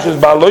the Parshas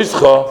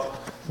Ba'aloischa.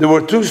 There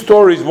were two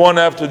stories, one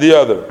after the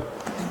other.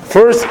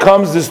 First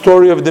comes the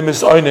story of the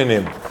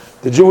Misoinanim,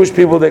 the Jewish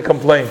people. They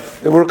complained.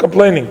 They were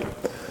complaining,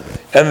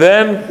 and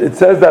then it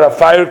says that a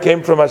fire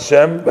came from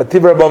Hashem.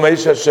 V'tivra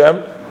b'meish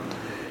Hashem,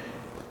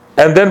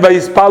 and then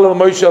Vayispalel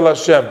Moshe al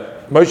Hashem.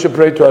 Moshe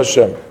prayed to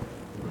Hashem.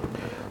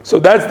 So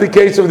that's the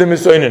case of the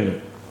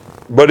Misoinanim.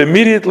 But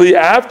immediately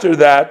after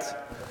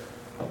that,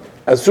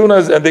 as soon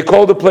as, and they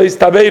call the place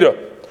Tabeira,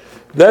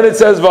 then it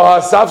says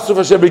V'hasafsuf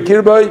Hashem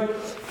b'kirbay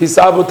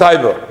hisavu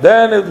taiva.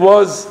 Then it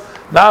was,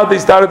 now they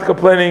started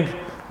complaining.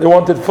 They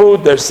wanted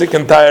food. They're sick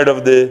and tired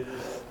of the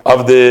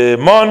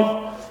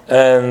mon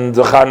and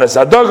the Chanas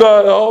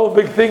Adoga, the whole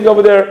big thing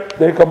over there.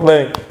 They're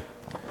complaining.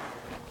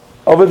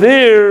 Over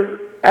there,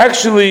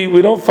 actually,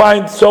 we don't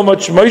find so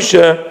much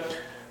Moshe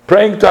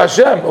praying to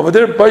Hashem. Over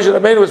there, Moshe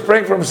Rabbeinu was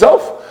praying for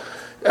himself.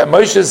 And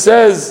Moshe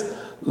says,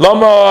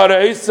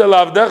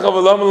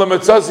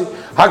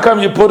 how come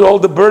you put all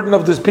the burden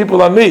of these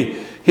people on me?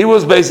 He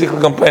was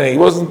basically complaining. He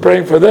wasn't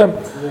praying for them.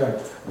 Yeah.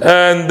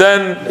 And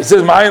then he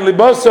says, Ma'ayin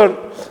libasar,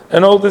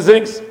 and all these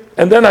things.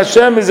 And then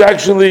Hashem is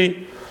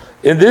actually,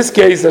 in this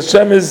case,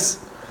 Hashem is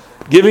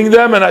giving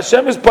them, and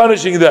Hashem is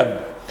punishing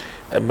them.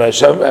 And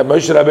Moshe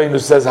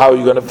Rabbeinu says, how are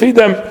you going to feed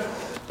them?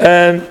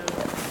 And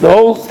the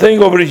whole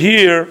thing over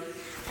here,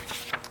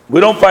 we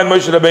don't find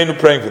Moshe Rabbeinu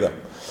praying for them.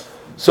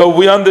 So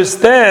we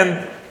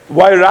understand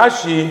why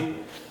Rashi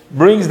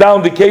brings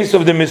down the case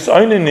of the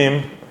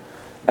Misoinanim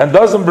and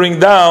doesn't bring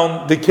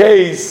down the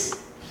case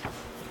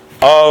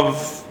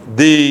of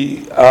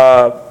the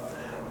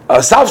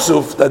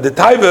Safsuf, that the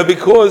Taiva,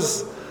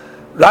 because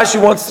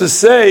Rashi wants to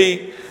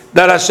say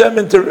that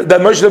that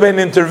Moshe Rabbeinu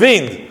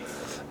intervened,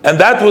 and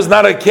that was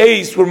not a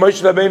case where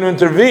Moshe Rabbeinu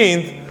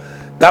intervened.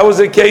 That was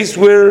a case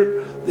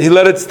where he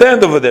let it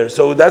stand over there.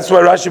 So that's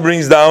why Rashi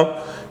brings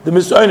down the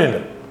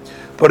Misoinanim.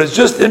 But it's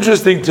just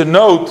interesting to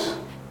note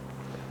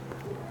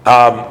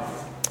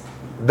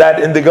that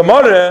in the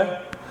Gemara,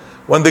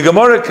 when the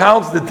Gemara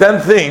counts the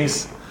 10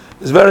 things,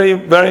 it's very,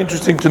 very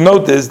interesting to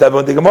notice that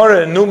when the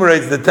Gemara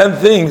enumerates the 10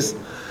 things,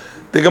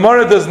 the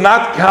Gemara does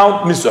not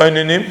count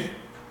Misoinanim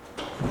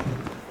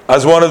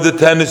as one of the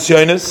 10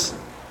 Nisyonis,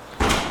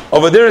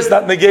 Over there, it's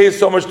not negay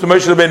so much to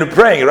Moshe Rabbeinu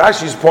praying.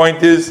 Rashi's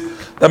point is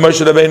that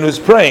Moshe Rabbeinu is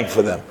praying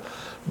for them.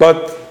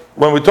 But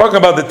when we talk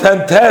about the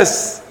 10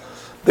 tests,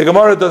 the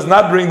Gemara does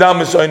not bring down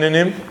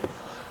Misoinanim.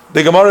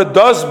 The Gemara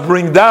does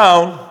bring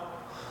down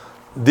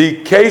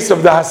the case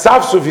of the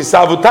Hasafsuf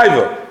Hisavu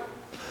Taiva.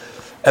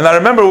 And I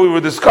remember we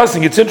were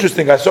discussing, it's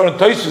interesting, I saw in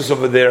Toysus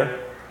over there,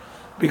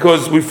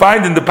 because we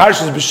find in the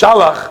Parshas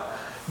B'Shalach,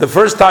 the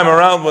first time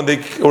around when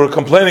they were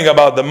complaining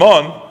about the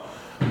Mon,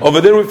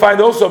 over there we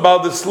find also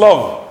about the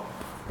Slav,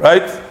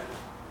 right?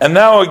 And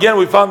now again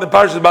we found the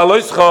Parshas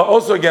Ba'aloischa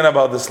also again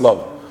about the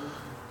Slav.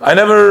 I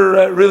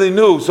never really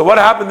knew. So what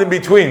happened in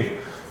between?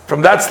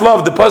 From that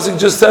Slav, the pasuk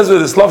just says where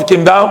the Slav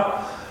came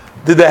down.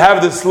 Did they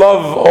have the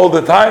Slav all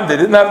the time? They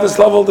didn't have the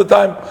Slav all the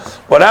time.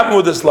 What happened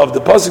with the Slav?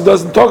 The pasuk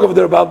doesn't talk over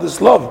there about the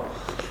Slav.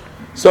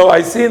 So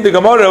I see in the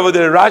Gemara over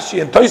there,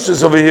 Rashi and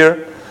Toysus over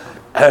here,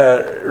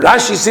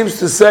 Rashi seems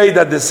to say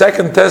that the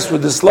second test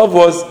with the Slav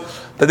was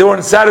that they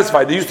weren't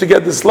satisfied. They used to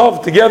get the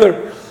Slav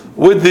together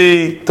with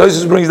the,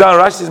 Toysus brings down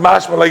Rashi's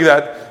mashma like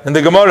that in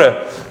the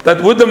Gemara,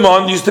 that with the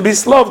Mon used to be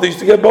Slav. They used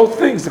to get both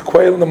things, the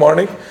quail in the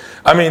morning.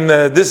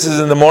 This is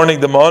in the morning,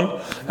 the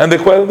Mon, and the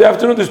quail in the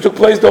afternoon. This took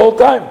place the whole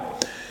time.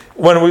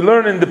 When we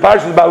learn in the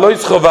Parshas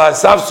Ba'aloischa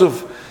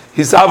v'asafsuf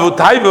hisavu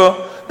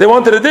taiva, they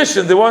wanted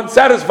addition. They weren't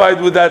satisfied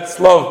with that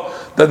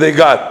Slav that they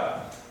got.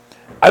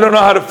 I don't know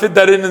how to fit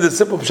that in the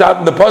simple pshat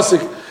in the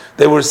pasuk.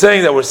 They were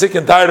saying that we're sick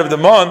and tired of the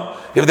Mon.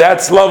 If they had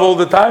Slav all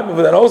the time,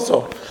 over that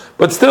also.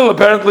 But still,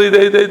 apparently,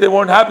 they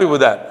weren't happy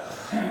with that.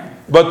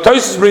 But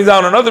Toysus brings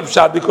down another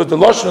pshat because the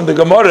Lashon in the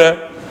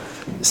Gemara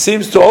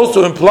seems to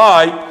also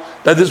imply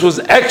that this was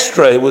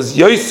extra. It was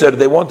yoser.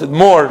 They wanted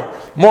more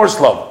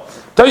Slav.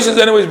 Toysus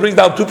anyways brings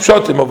down two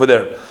pshatim over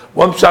there.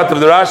 One pshat of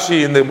the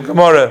Rashi in the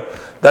Gemara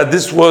that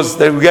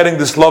they were getting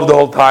the Slav the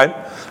whole time.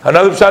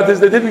 Another pshat is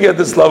they didn't get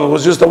the Slav. It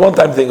was just a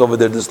one-time thing over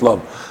there, the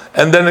Slav.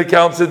 And then it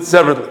counts it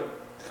separately.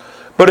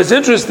 But it's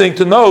interesting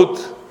to note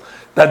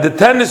that the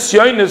 10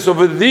 nisyonis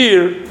over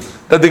there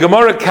that the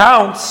Gemara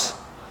counts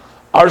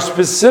are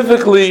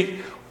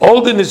specifically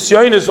all the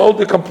nisyonis, all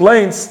the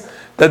complaints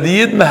that the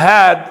Yidden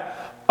had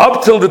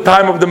up till the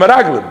time of the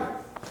Meraglim.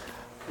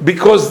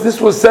 Because this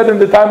was said in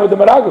the time of the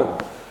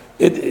Meraglim.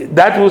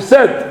 That was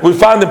said. We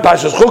found in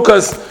Pashas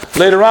Chukas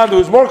later on, there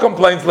was more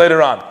complaints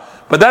later on.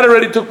 But that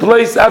already took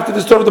place after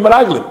the story of the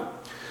Meraglim.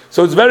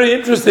 So it's very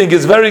interesting,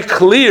 it's very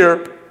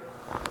clear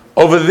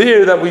over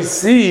there that we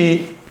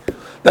see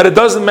that it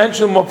doesn't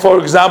mention, for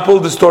example,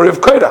 the story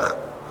of Korach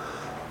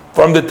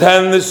from the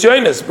 10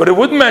 Nisyonis, but it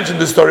wouldn't mention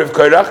the story of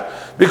Korach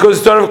because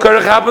the story of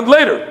Korach happened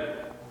later.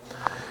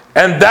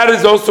 And that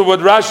is also what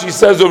Rashi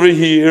says over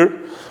here.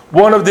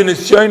 One of the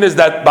Nisyonis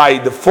that by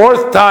the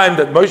fourth time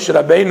that Moshe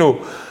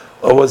Rabbeinu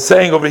was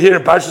saying over here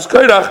in Parshas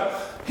Korach,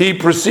 he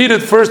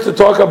proceeded first to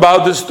talk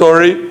about the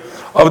story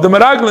of the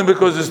Meraglim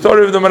because the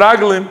story of the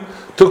Meraglim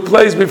took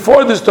place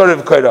before the story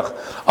of Korach.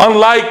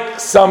 Unlike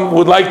some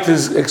would like to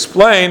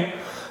explain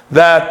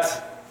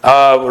that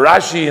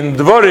Rashi in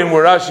Dvorim,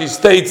 where Rashi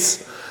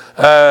states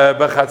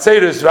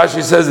B'Chatzeris,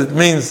 Rashi says it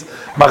means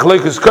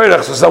Machlokes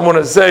Korach. So someone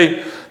would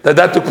say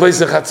that took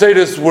place in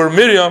Chatzeris, where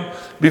Miriam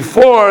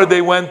before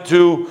they went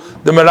to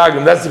the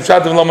Meraglim. That's the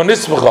pshat of Lama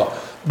Nisvacha.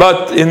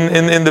 But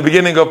in the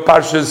beginning of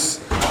Parshas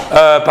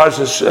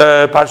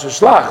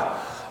Shlach.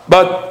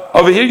 But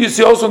over here you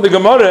see also in the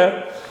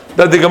Gemara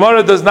that the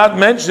Gemara does not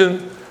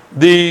mention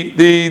the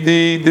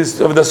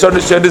certain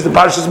is the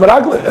Parshas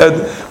Meraglim,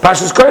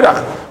 Parshas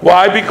Korach.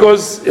 Why?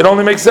 Because it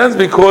only makes sense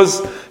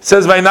because it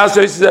says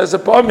Vaynasu as a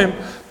poem.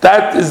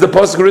 That is the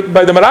pasuk written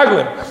by the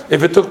Meraglim.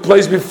 If it took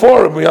place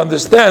before, we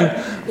understand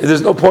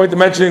there's no point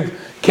in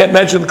can't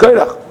mention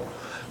Korach.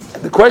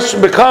 The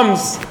question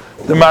becomes,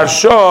 the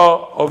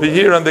Marsha over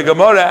here on the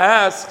Gemara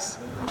asks,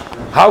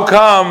 how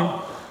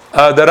come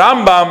the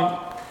Rambam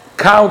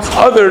counts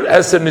other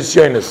Eser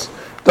Nisyonis?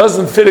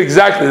 Doesn't fit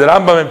exactly. The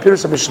Rambam in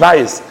Pirush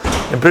HaMishnayos,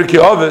 in Pirkei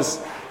Avos,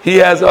 he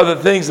has other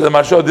things that the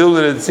Marsha deals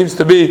with. It seems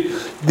to be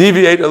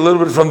deviate a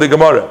little bit from the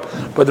Gemara.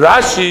 But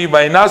Rashi,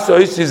 by Naso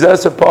Isis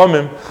Eser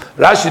Pa'amim,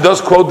 Rashi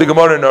does quote the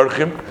Gemara in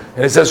Orchim,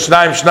 and he says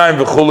Shnaim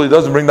v'chulu. He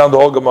doesn't bring down the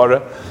whole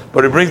Gemara,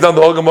 but he brings down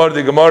the whole Gemara.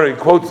 The Gemara, he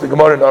quotes the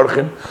Gemara in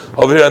Orchim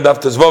over here, and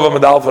after Zvova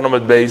Amud Alpha and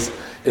Amud Beis,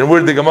 in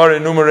where the Gemara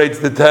enumerates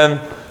the 10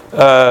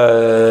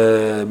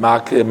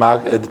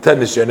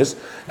 Nisyonis,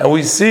 and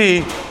we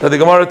see that the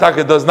Gemara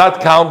Taka does not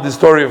count the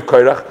story of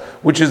Korach,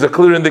 which is a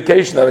clear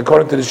indication that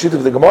according to the sheet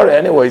of the Gemara,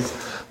 anyways,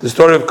 the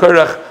story of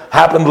Korach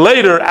happened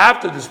later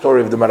after the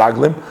story of the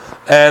Meraglim,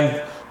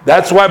 and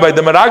that's why by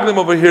the Meraglim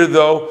over here,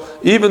 though,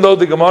 even though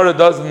the Gemara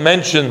doesn't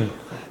mention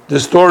the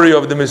story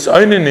of the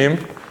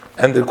Misoinanim,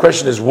 and the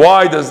question is,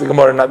 why does the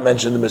Gemara not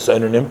mention the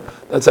Misoinanim?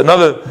 That's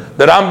another.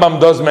 The Rambam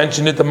does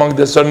mention it among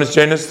the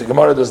Nisyonis. The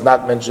Gemara does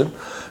not mention.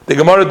 The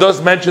Gemara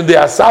does mention the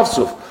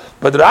Asafsuf,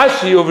 but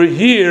Rashi over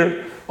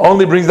here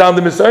only brings down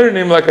the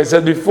Misoinanim, like I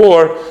said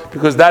before,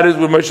 because that is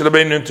where Moshe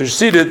Rabbeinu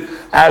interceded,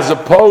 as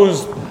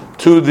opposed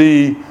to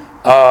the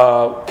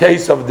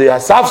case of the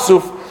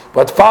Asafsuf,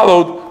 but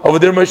followed over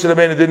there Moshe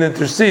Rabbeinu didn't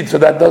intercede, so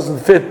that doesn't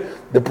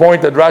fit the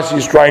point that Rashi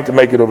is trying to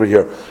make it over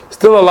here.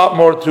 Still a lot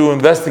more to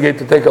investigate,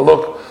 to take a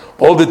look.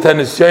 All the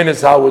tennis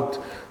is how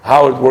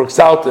it works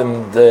out,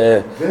 and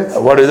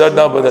what is that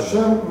now? But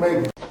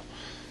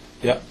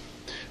yeah,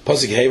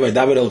 Pasuk Hey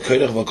Vaydaber El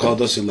Koirach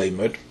V'Kados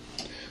Leimer.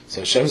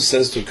 So Hashem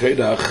says to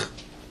Koirach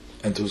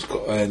and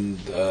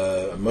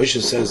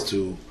Moshe says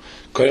to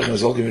Koirach and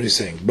his whole community,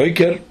 saying,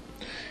 Boker,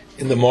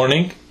 in the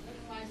morning,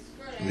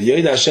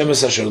 V'Yoda Hashem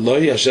Es Asher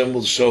Loi, Hashem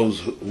will show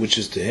which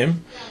is to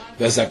him,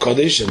 V'Es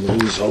HaKodesh, and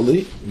who is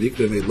holy,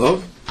 V'Yikra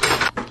Love,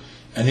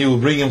 and he will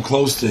bring him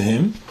close to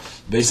him.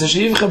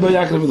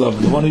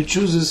 The one who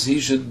chooses,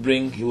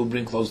 he will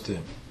bring close to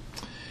him.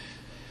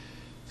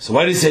 So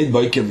why did he say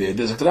Boker V'Yoda?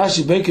 There's a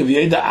Rashi Boker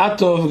V'Yoda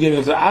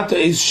Ato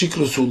is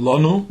Shikrosu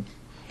Lonu.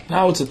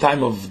 Now it's a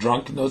time of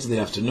drunk. It's in the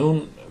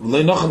afternoon.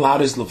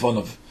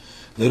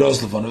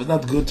 It's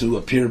not good to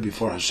appear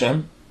before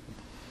Hashem.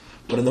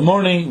 But in the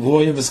morning, he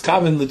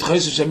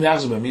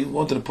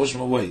wanted to push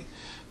him away.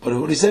 But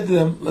when he said to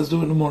them, let's do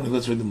it in the morning,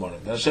 let's read the morning.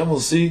 Then Hashem will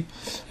see,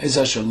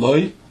 that's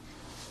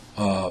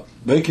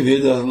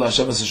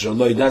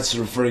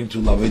referring to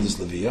Lavedus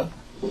Leviah.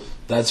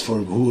 That's for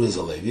who is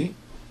a Levi.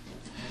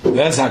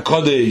 That's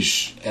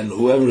HaKodesh, and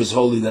whoever is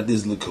holy, that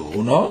is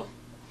L'Kehuna.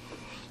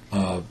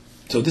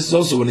 So this is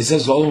also when he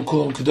says Olam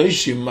Kulam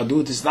Kedoshim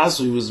Madu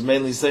Tisnasu, he was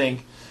mainly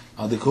saying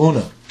the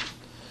Kahuna.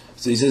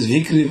 So he says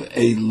Vikriv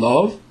a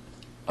love,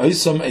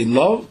 Oisam a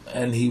love,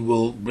 and he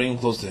will bring him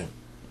close to him.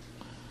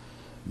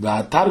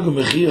 V'atargu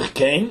Mechiyach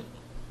Kain,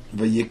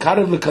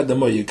 v'yikarev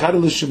l'kadamo,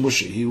 yikarev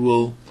l'shemushi. He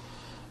will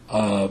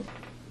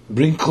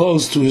bring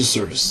close to his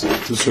service,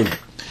 to serve him.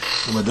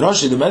 The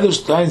Medrash, the Medrash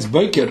Steins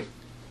Boker,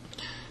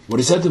 what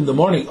he said to him in the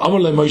morning, Amar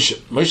le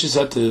Moshe. Moshe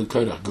said to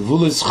Korach,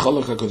 Gevulis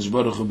Chalak HaKadosh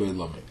Baruch Hu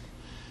Be'elamim.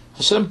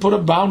 Hashem put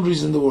up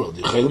boundaries in the world.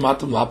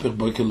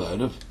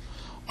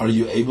 Are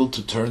you able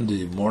to turn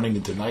the morning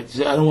into night? He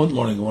said, I don't want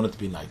morning, I want it to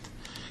be night.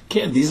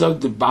 Can't. These are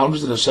the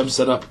boundaries that Hashem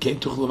set up.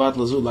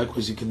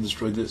 Likewise, you can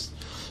destroy this.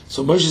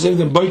 So Moshe said to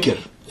them, Boker.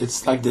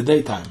 It's like the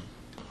daytime.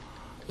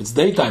 It's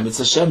daytime. It's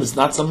Hashem. It's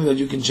not something that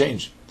you can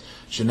change.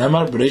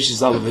 Shenemar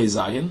Bereshis Aleph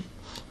Zayin,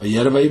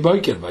 Vayervei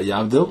Boker,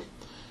 Vayavdil.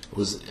 It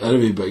was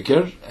Erevei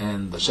Boker,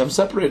 and Hashem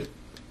separated.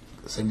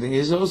 The same thing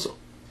is also.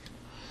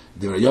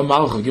 Hashem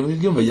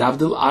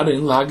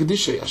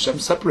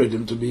separated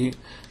him to be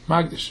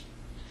Magdish,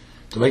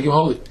 to make him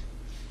holy.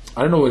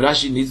 I don't know why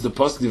Rashi needs the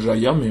pasuk Divrei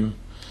Yomim.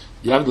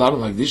 Yavdil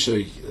like this.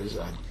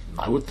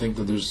 I would think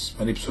that there's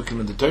many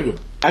psukim in the Torah.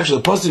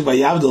 Actually, the pasuk by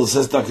Yavdil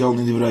says that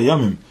only Divrei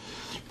Yomim,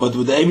 but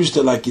with the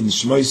Eibishter, like in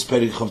Shmois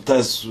Perik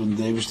Chavtes, when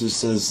the Eibishter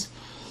says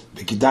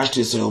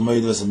V'Kidashti Yisrael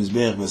Moed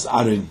V'Samizbeach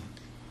V'Arin.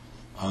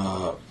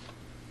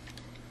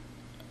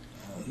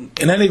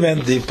 In any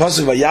event, the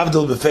pasuk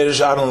Vayavdil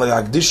beferish Aaron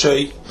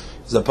le'Hakdishay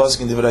is the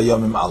pasuk in Divrei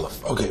Yomim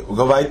Aleph. Okay, we'll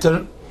go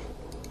weiter.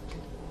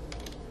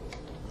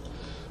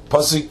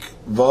 Pasuk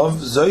Vav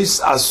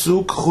Zois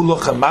Asuk Chulo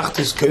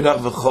Chamachtis Korach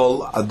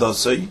V'Chol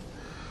Adosai.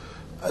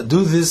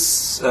 Do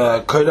this,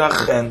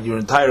 Korach and your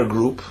entire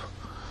group.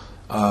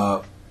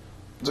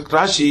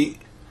 Rashi,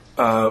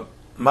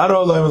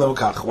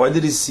 why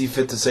did he see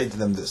fit to say to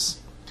them this?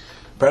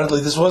 Apparently,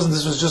 this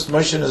was just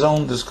Moshe in his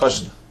own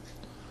discussion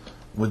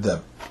with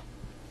them.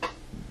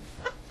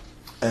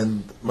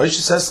 And Moshe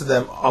says to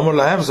them, Amar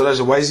Lahem, so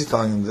Rashi, why is he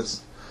telling them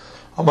this?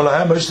 Amar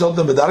Lahem, Moshe told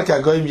them,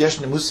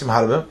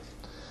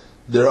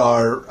 there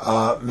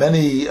are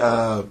many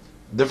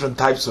different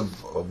types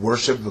of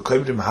worship.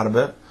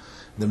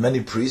 There are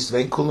many priests.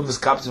 They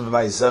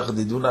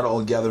do not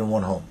all gather in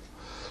one home.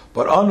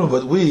 But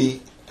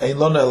we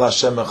have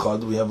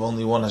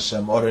only one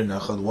Hashem,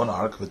 one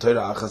ark, and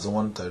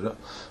one Torah,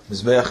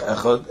 Mizbeach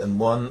Echad, and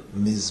one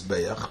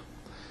Mizbeach.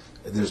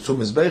 There's two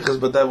Mizbeachas,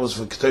 but that was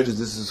for Ketores,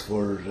 this is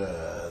for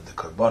the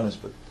Karbanis,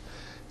 but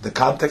the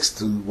context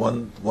to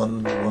one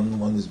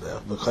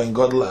Mizbeach. The Kohen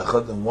Gadol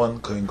Echad and one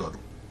Kohen Gadol.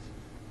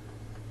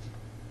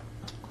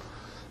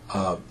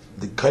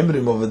 The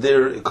Kohenim over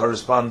there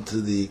correspond to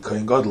the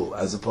Kohen Gadol,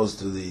 as opposed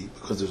to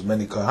because there's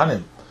many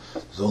Kohanim,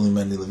 there's only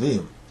many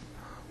Leviim.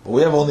 But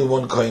we have only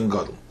one Kohen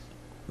Gadol.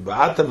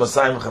 Ba'atem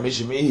Masayim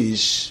Chamishim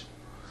Ish,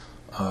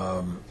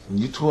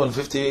 you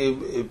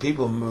 250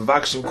 people,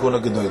 Mevakshim Kuna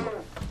Gedolim.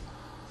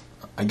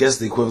 I guess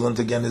the equivalent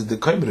again is the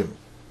Koimrim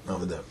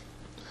over there.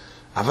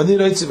 I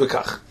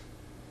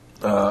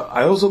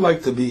also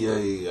like to be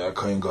a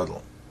Kohen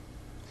Gadol.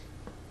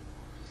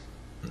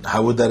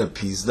 How would that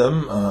appease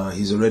them?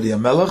 He's already a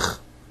Melech.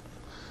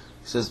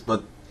 He says,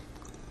 but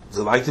does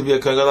he like to be a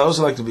Kohen Gadol? I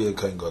also like to be a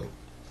Kohen Gadol.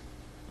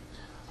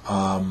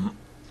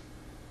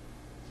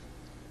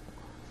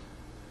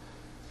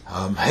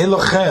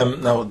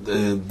 Now,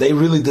 they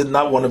really did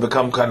not want to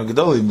become Kohen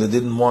Gedolim. They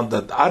didn't want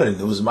that Aaron.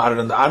 It was Aaron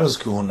and the Aaron's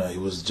Kuhuna. He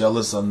was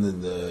jealous on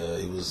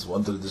he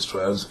wanted to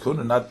destroy Aaron's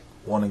Kuhuna, not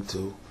wanting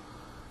to.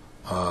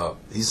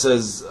 He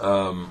says,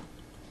 Atam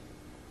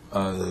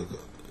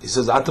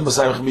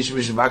Masayim Chamish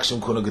Mishim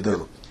Vakshim Kuna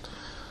Gedolim.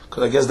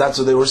 Because I guess that's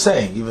what they were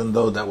saying, even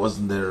though that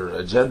wasn't their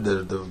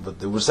agenda. But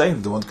they were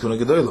saying they want Kuna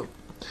Gedolim.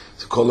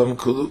 So Kolam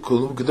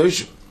Kulum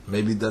Gedoshim.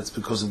 Maybe that's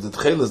because of the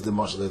Tchelas, the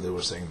Mashal, they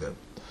were saying that.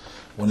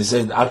 when he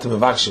said Atem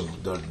Evakshim,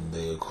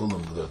 they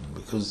Kulam,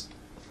 because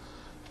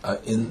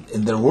in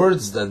their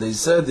words that they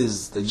said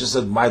is, they just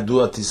said, My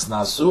dua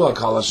tisnasu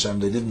akal Hashem.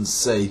 They didn't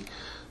say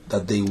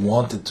that they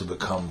wanted to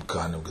become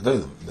Kohanim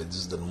Gedolim. They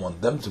just didn't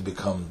want them to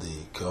become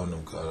the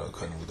Kohanim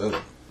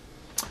Gedolim.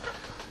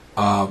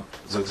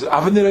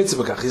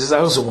 He says, I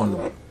also want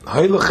to.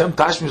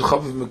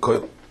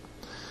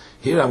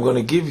 Here I'm going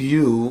to give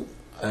you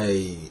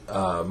a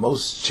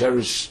most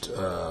cherished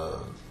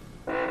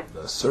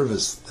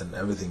service than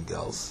everything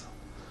else.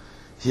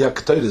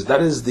 That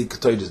is the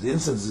Ketoides. The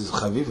incense is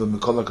Chaviva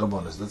Mikol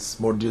HaKarbonis. That's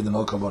more dear than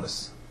all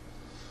Karbonis.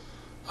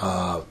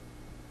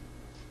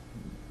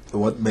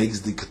 What makes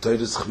the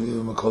Ketoides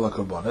Chaviva Mikol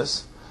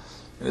HaKarbonis?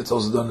 And it's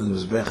also done in the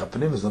Mizbeach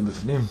HaPanim, it's done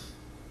B'Fnim.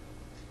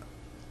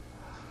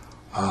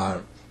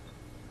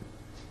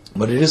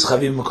 But it is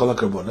Chaviv Mikol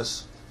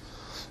HaKarbonis.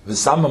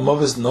 V'sam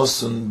ha'moves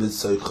nosun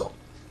b'tzoicho.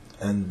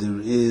 And there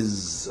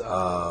is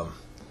a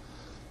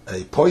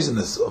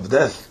poisonous of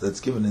death that's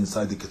given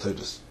inside the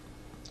Ketoides.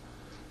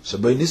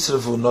 Shabay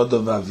nisrafu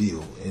nodav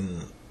avihu.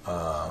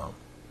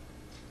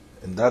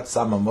 In that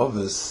sam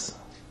ha'moves,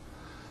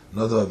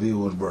 nodav avihu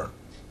would burn.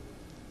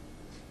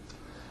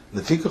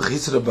 Lefikach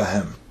hisra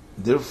bahem.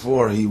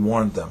 Therefore he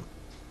warned them.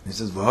 He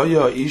says,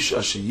 V'hoya ish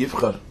asher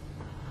yivchar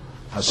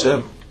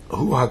Hashem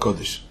hu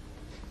HaKodesh.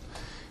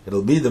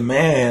 It'll be the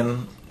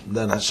man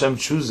that Hashem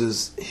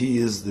chooses, he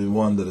is the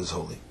one that is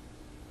holy.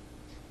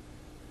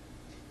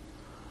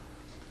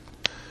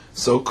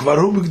 So,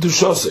 Kvaru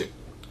b'Kedushosei,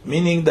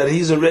 meaning that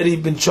he's already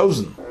been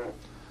chosen.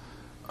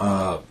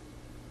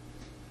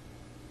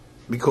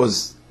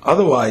 Because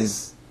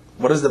otherwise,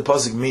 what does the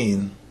pasuk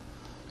mean?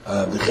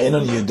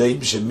 V'cheinon yodein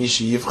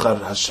shemishi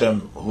yivchar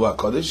Hashem hu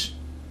HaKodesh.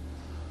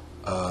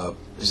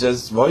 He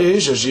says, V'hoya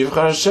ish asher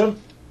yivchar Hashem.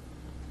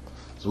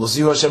 So we'll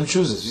see who Hashem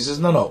chooses. He says,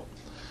 no.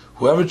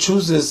 Whoever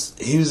chooses,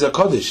 he is a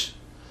Kodesh.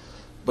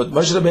 But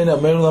Moshe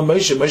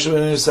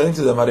Rabbeinu is saying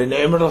to them,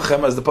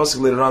 as the pasuk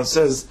later on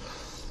says,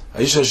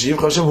 Moshe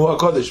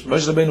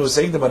Rabbeinu was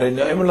saying to them,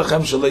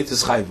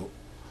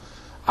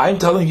 I'm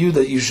telling you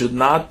that you should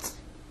not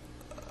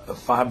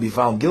be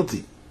found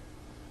guilty.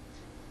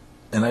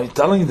 And I'm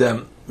telling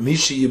them, the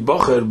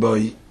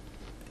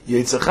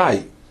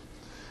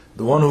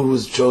one who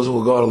was chosen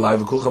will go out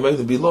alive,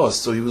 will be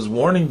lost. So he was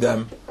warning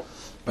them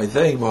by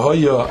saying,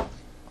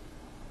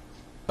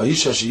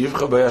 Aisha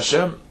sheyivcha by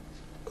Hashem,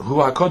 hu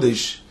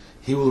HaKodesh,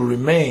 he will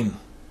remain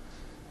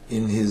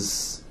in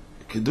his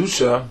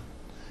kedusha,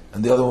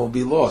 and the other one will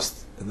be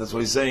lost. And that's what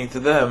he's saying to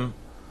them,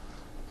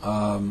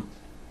 hu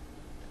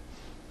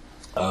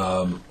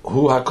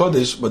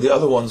HaKodesh, but the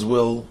other ones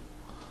will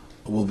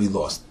be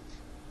lost.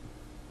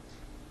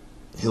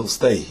 He'll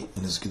stay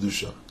in his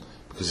kedusha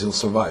because he'll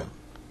survive.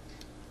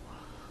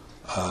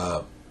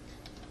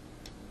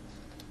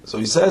 So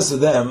he says to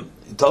them,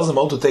 he tells them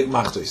all to take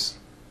machtos.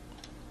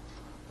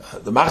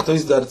 The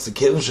machtos that it's a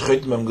kelim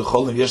shechotim em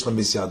gecholim yeshlam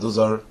bisyad. Those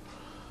are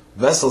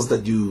vessels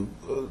that you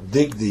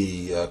dig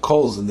the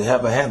coals and they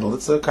have a handle.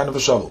 It's a kind of a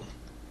shovel.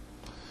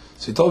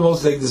 So he told them all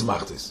to take this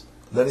machtos.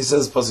 Then he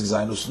says, pasuk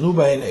zayin usnu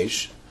b'hein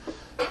eish,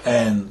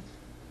 and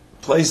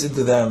place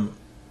into them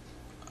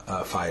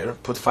fire.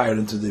 Put fire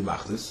into the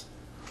machtos.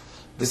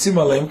 V'sim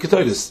aleim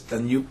ketoides,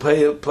 and you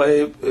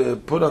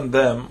put on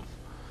them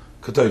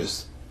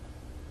ketoides.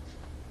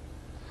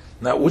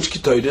 Now, which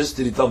ketoides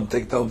did he tell them?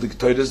 Tell them the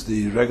ketoides,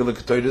 the regular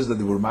ketoides that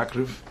they were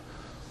makriv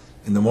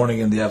in the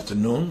morning and the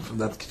afternoon from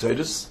that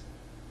ketoides?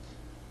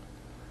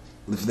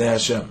 Lifnei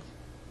Hashem.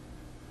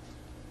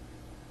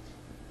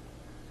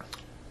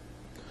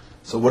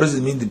 So what does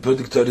it mean to put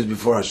the ketoides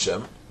before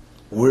Hashem?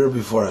 Where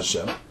before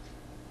Hashem?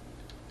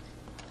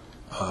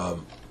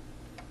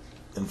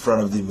 In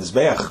front of the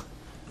Mizbeach,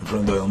 in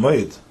front of the Oil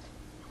Moed.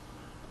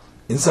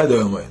 Inside the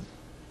Oil Moed.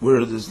 Where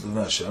is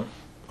Lifnei Hashem?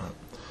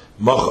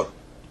 Machar.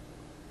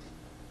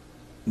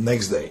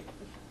 Next day.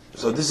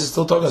 So this is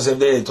still talking the same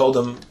day. He told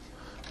them,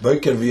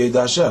 Boker v'yed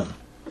Hashem.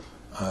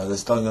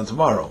 That's telling them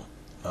tomorrow.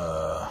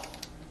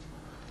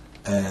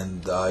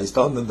 And he's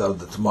telling them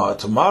that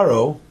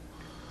tomorrow,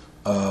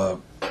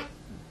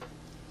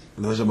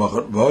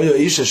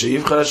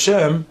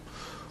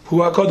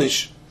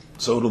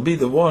 so it'll be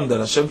the one that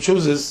Hashem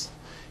chooses.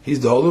 He's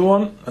the holy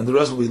one, and the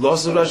rest will be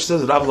lost. The Rashi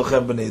says, Rav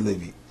Lachem b'nei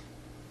Levi.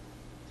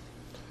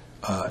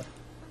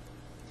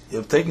 You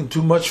have taken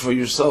too much for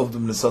yourself,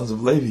 the sons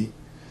of Levi.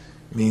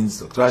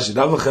 Means Rashi,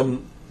 Rav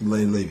Lachem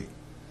b'nei Levi.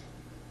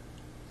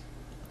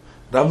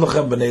 Rav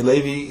Lachem b'nei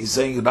Levi is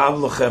saying, Rav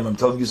Lachem, I'm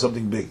telling you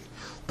something big.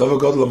 Davar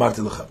Godel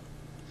Amarti Lachem.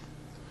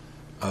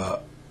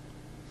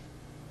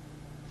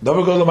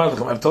 Davar Godel Amarti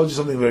Lachem, I've told you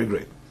something very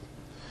great.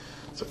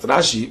 So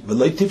Rashi,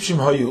 V'lei tipshim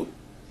hayu,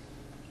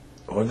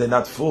 or they're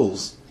not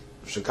fools,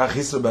 Shekach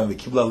Yisra b'hem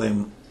v'kibla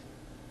aleim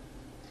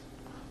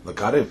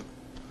l'karev,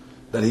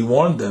 that he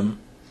warned them,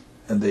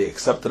 and they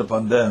accepted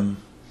upon them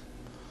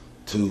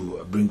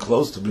to bring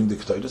close, to bring the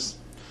Ketoides.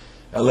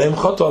 Aleim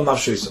choto al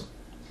nafshoisem.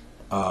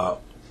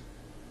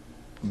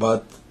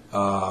 But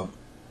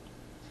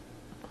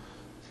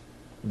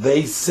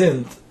they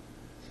sinned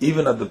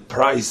even at the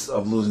price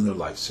of losing their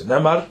lives.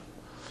 Nemar,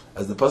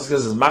 As the pasuk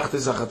says,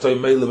 "Machtis achatoy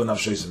meile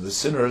b'nafshosim." The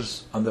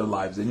sinners on their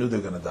lives, they knew they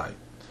were going to die,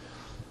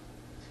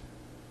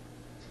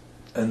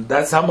 and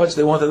that's how much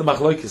they wanted the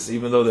machlokes.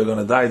 Even though they're going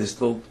to die, they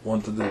still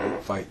wanted to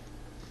fight.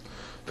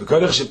 The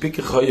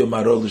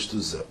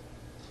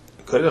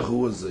Korach, who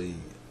was a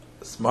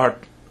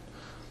smart,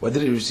 what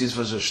did he receive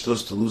for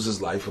shtus to lose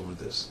his life over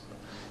this?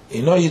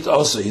 You know, it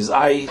also his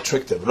eye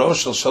tricked him.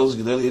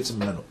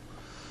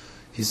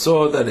 He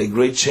saw that a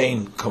great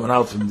chain coming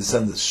out from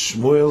descendants.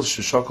 Shmuel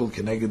sheshakol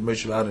keneged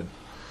Moshe Aaron.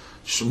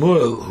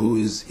 Shmuel, who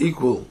is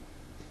equal,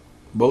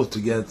 both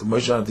together, to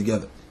Moshe Aaron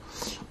together.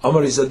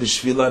 Amar, he said,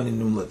 "B'shvila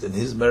ninumlet." In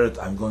his merit,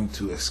 I'm going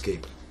to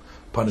escape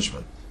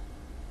punishment.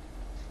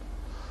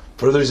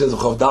 Further, he says,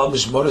 "Chavdal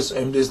mishmoris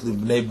emdes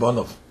libnei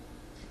bonov."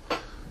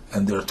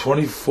 And there are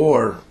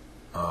 24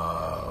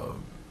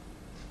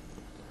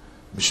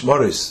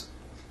 mishmoris,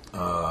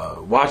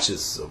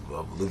 watches of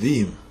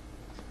Levim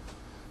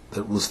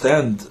that will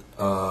stand,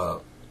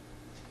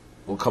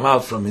 will come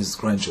out from his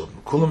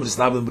grandchildren. Kulam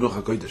nisnabim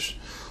b'ruch hakodesh.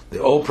 They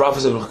all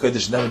prophets of Ruch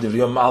Hakodesh. Never did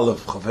Yom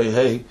Aleph Chavei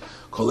Hey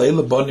Kolei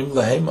Lebonim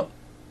Lahema.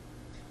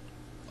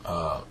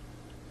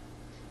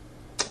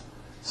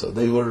 So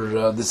they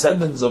were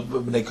descendants of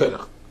Bnei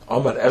Korach.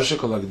 Omar Evshek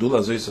Kol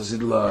Agdula Zoy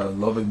Sasid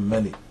Lovim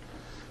Many.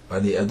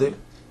 Bani Edim.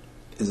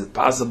 Is it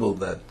possible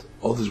that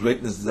all this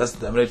greatness is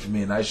destined to emanate from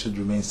me and I should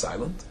remain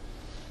silent?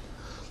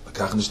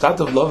 So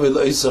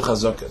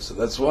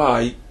that's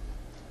why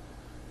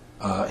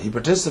he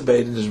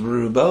participated in this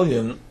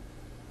rebellion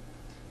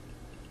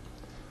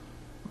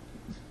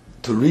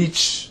to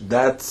reach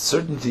that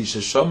certainty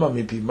Sheshama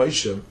Mipi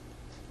Moshe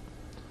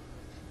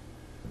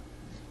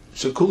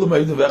Shekulam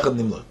Eidim Vechad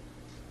Nimla,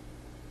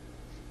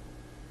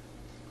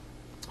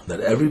 that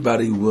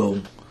everybody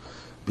will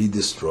be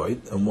destroyed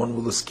and one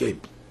will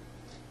escape.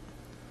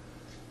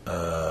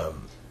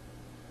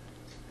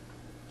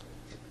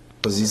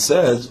 Because he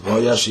says,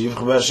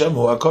 "V'yashivcha Hashem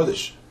hu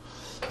hakodesh."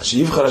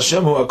 Shivcha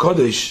Hashem hu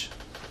hakodesh.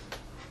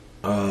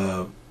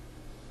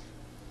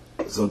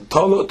 So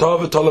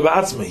Tolav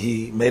Atzma,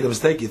 he made a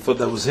mistake. He thought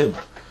that was him.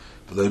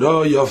 But he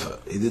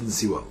didn't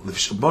see well.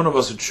 L'v'shabona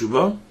vasu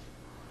tshuva,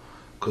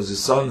 because his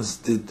sons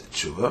did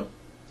tshuva,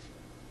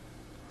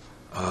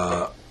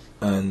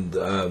 and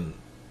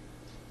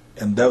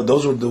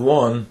those were the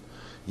one.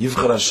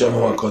 Yivcha Hashem hu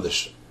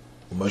hakodesh.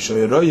 Moshe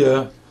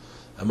Yeroya,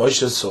 and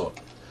Moshe saw.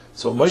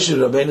 So Moshe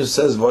Rabbeinu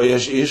says,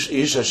 "V'yesh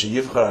ish asher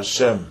yivchar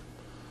Hashem."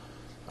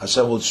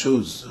 Hashem will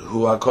choose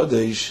who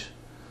HaKodesh,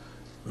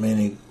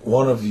 meaning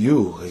one of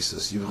you. He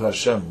says, "Yivchar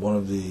Hashem." One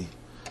of the,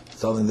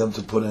 telling them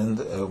to put in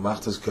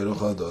Machtas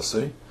Kerucha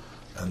Adosei,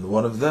 and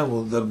one of them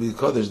will that'll be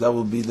Kodesh. That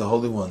will be the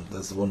Holy One.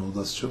 That's the one who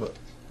does tshuva.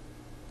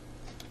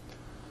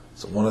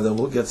 So one of them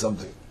will get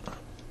something.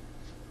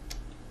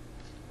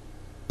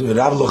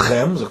 Rav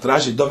Lochem, Dr.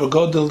 Rashi, Dover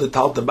Godel the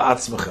Talta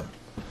Ba'atzmechem.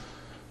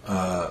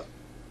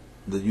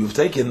 That you've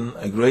taken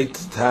a great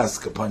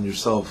task upon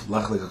yourself,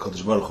 Lachlek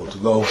HaKadosh Baruch Hu, to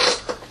go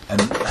and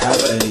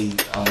have a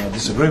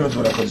disagreement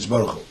with HaKadosh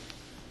Baruch Hu.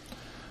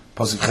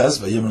 Pasuk Ches,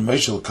 Vayemer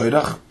Moshe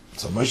Korach.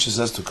 So Moshe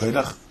says to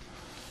Korach,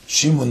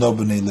 Shimu no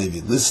b'nei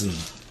Levi. Listen,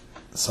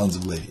 sons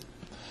of Levi.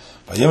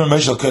 Vayemer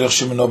Moshe Korach,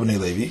 Shimu no b'nei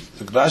Levi.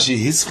 Dr. Rashi,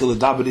 Hitzchil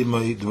Adabri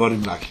Mei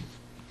Dvorim Rakim.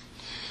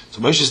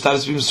 So Moshe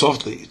starts speaking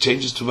softly. It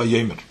changes to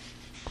Vayemer.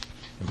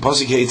 In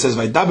Pasuk He, it says,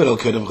 Vaydaber el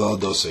Korach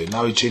Galadosei.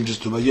 Now it changes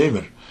to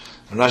Vayemer.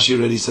 And Rashi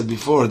already said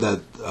before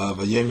that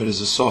Vayemer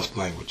is a soft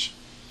language.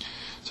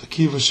 So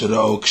Kiva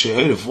Sharao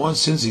Kshe'erif,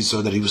 once since he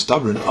saw that he was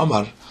stubborn,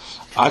 Amar,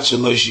 until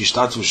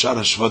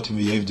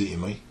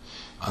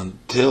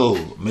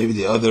maybe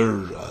the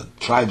other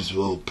tribes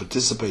will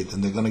participate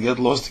and they're going to get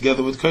lost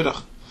together with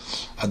Korach.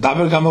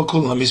 Adaber Gamal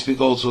Kul, let me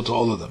speak also to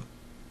all of them.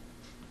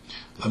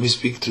 Let me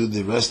speak to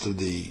the rest of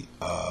the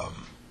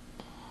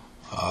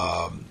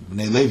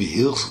Bnei Levi.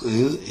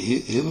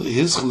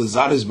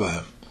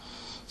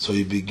 So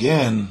he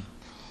began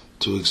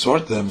to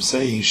exhort them,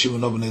 saying, Shiva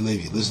no Bnei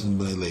Levi, listen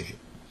to Bnei Levi.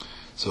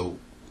 So,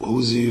 who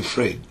is he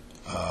afraid?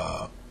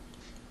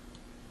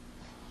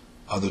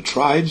 Other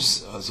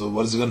tribes, so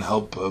what is it going to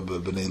help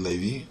Bnei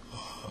Levi?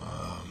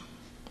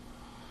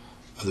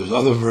 There's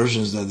other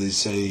versions that they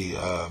say,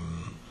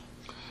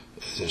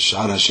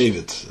 Shara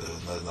Shevet,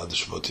 not the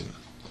Shvotim.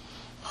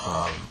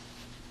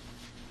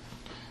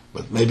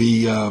 But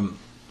maybe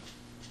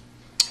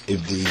if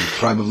the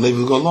tribe of Levi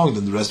will go along,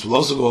 then the rest will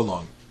also go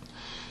along.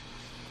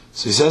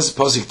 So he says,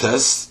 Pasuk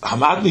Tes,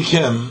 Hamad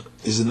Mikem,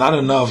 is it not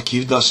enough,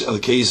 Kivdash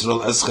Elkei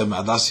Yisrael Eschem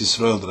Adas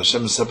Yisrael, that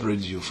Hashem has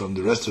separated you from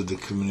the rest of the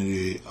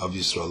community of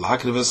Yisrael,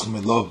 Lahakriv Eschem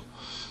Elov,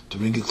 to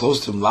bring you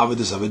close to him,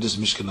 Lavedis Avedis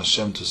Mishkan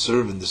Hashem, to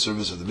serve in the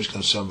service of the Mishkan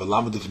Hashem,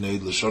 Velamid Lefnei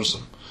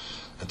L'Shorsam,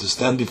 and to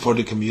stand before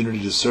the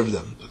community to serve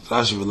them.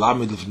 Rashi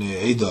Velamid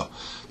Lefnei Eida,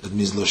 that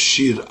means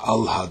Loshir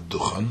Al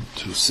HaDuchan,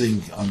 to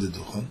sing on the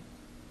Duchan.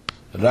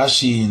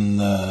 Rashi in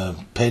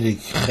Perik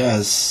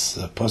Ches,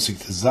 Pasuk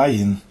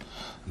Tezayin,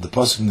 the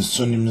pasuk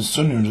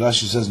Nesunim,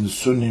 Rashi says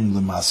Nesunim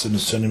L'Masa,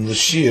 Nesunim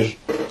L'Shir,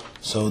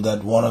 so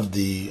that one of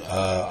the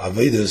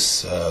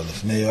Avedas,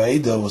 L'Fnei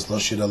Aida, was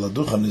L'Shir Al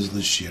HaDuchan, is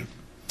L'Shir.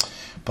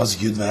 Pasuk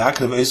Yud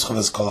Vayakrev Eischav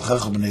Es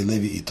Kalachecha B'nei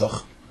Levi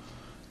Itoch.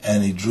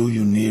 and he drew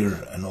you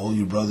near, and all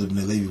your brothers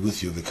Bnei Levi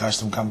with you.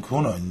 V'kashtem kam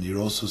kuna, and you're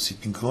also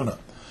seeking kuna.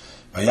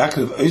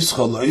 V'yakriv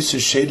oischol loiser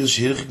shedus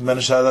shehirchik ben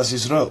Shadas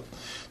Yisrael.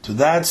 To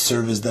that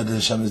service that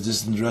Hashem is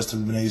distant the rest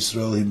of the Bnei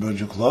Yisrael, he burned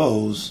your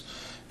clothes,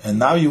 and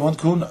now you want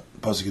kuna.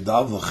 Pasuk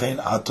Yudal v'chein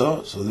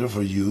ato, so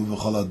therefore you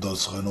v'chol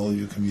adoscha and all of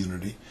your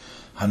community,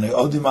 hanei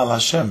odim al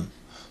Hashem.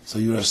 So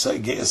you are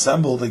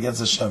assembled against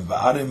Hashem.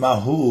 V'arin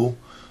mahu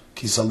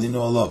kisalinu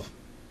alav.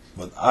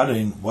 But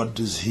Arin, what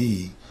is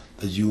he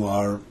that you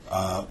are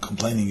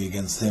complaining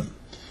against him?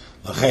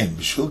 L'chein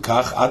b'shvil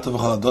kach ato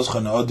v'chol adoscha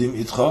ne'odim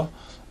itcha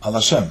al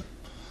Hashem.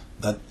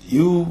 That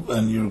you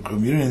and your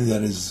community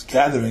that is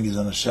gathering is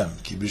on Hashem.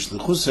 Ki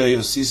b'shlichusei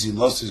yosisi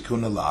losis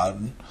kuna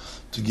la'arin,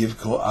 to give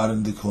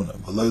Aaron the kuna.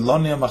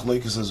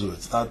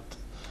 It's not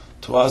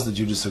to us the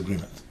Jewish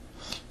disagreement.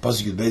 He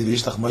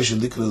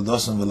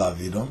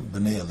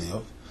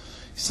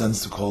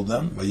sends to call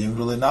them.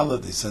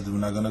 They said we're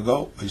not going to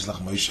go. But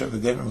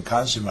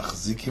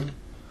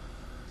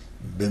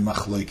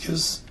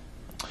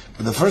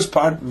the first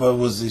part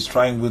was he's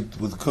trying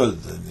with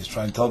good, and he's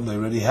trying to tell them they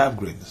already have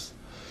greatness.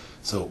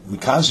 So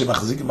Moshe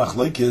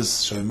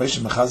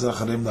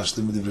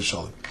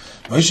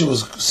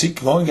was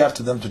going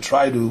after them to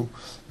try to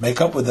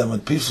make up with them in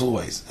peaceful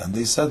ways, and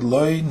they said,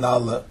 "Loi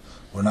nala,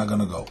 we're not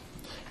going to go."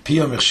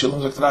 They're only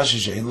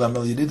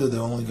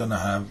going to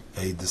have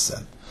a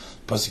descent.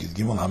 Is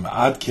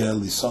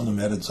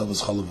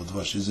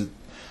it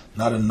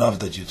not enough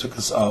that you took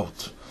us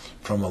out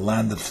from a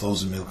land that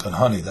flows in milk and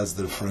honey? That's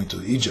referring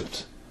to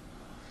Egypt.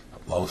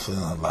 To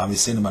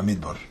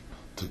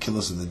kill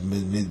us in the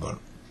midbar.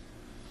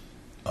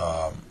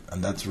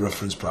 And that's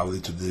reference probably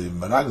to the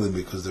Meraglim,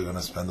 because they're going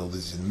to spend all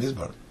this in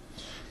Mizbar.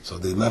 So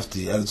they left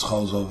the Eretz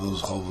Chalvos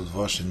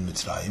Chalvos in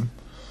Mitzrayim,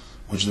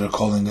 which they're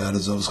calling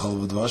Eretz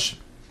Chalvos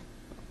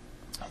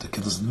to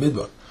kill us in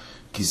Midbar.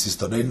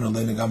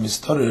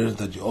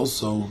 That you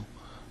also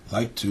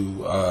like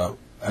to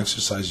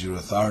exercise your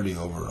authority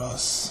over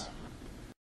us.